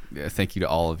here. Yeah, thank you to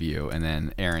all of you. And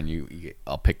then, Aaron,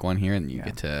 I'll pick one here, and you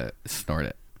get to snort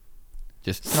it.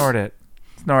 Just Snort it.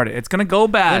 It's going to go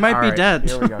bad. They might All be right, dead.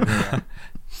 Here we go.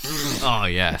 Oh,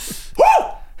 yes.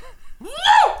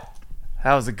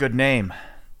 That was a good name.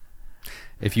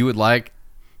 If you would like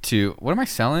to, what am I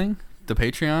selling? The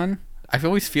Patreon? I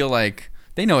always feel like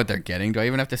they know what they're getting. Do I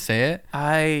even have to say it?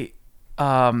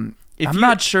 I'm you-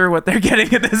 not sure what they're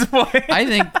getting at this point. I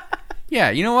think, yeah,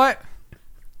 you know what?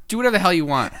 Do whatever the hell you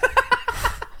want.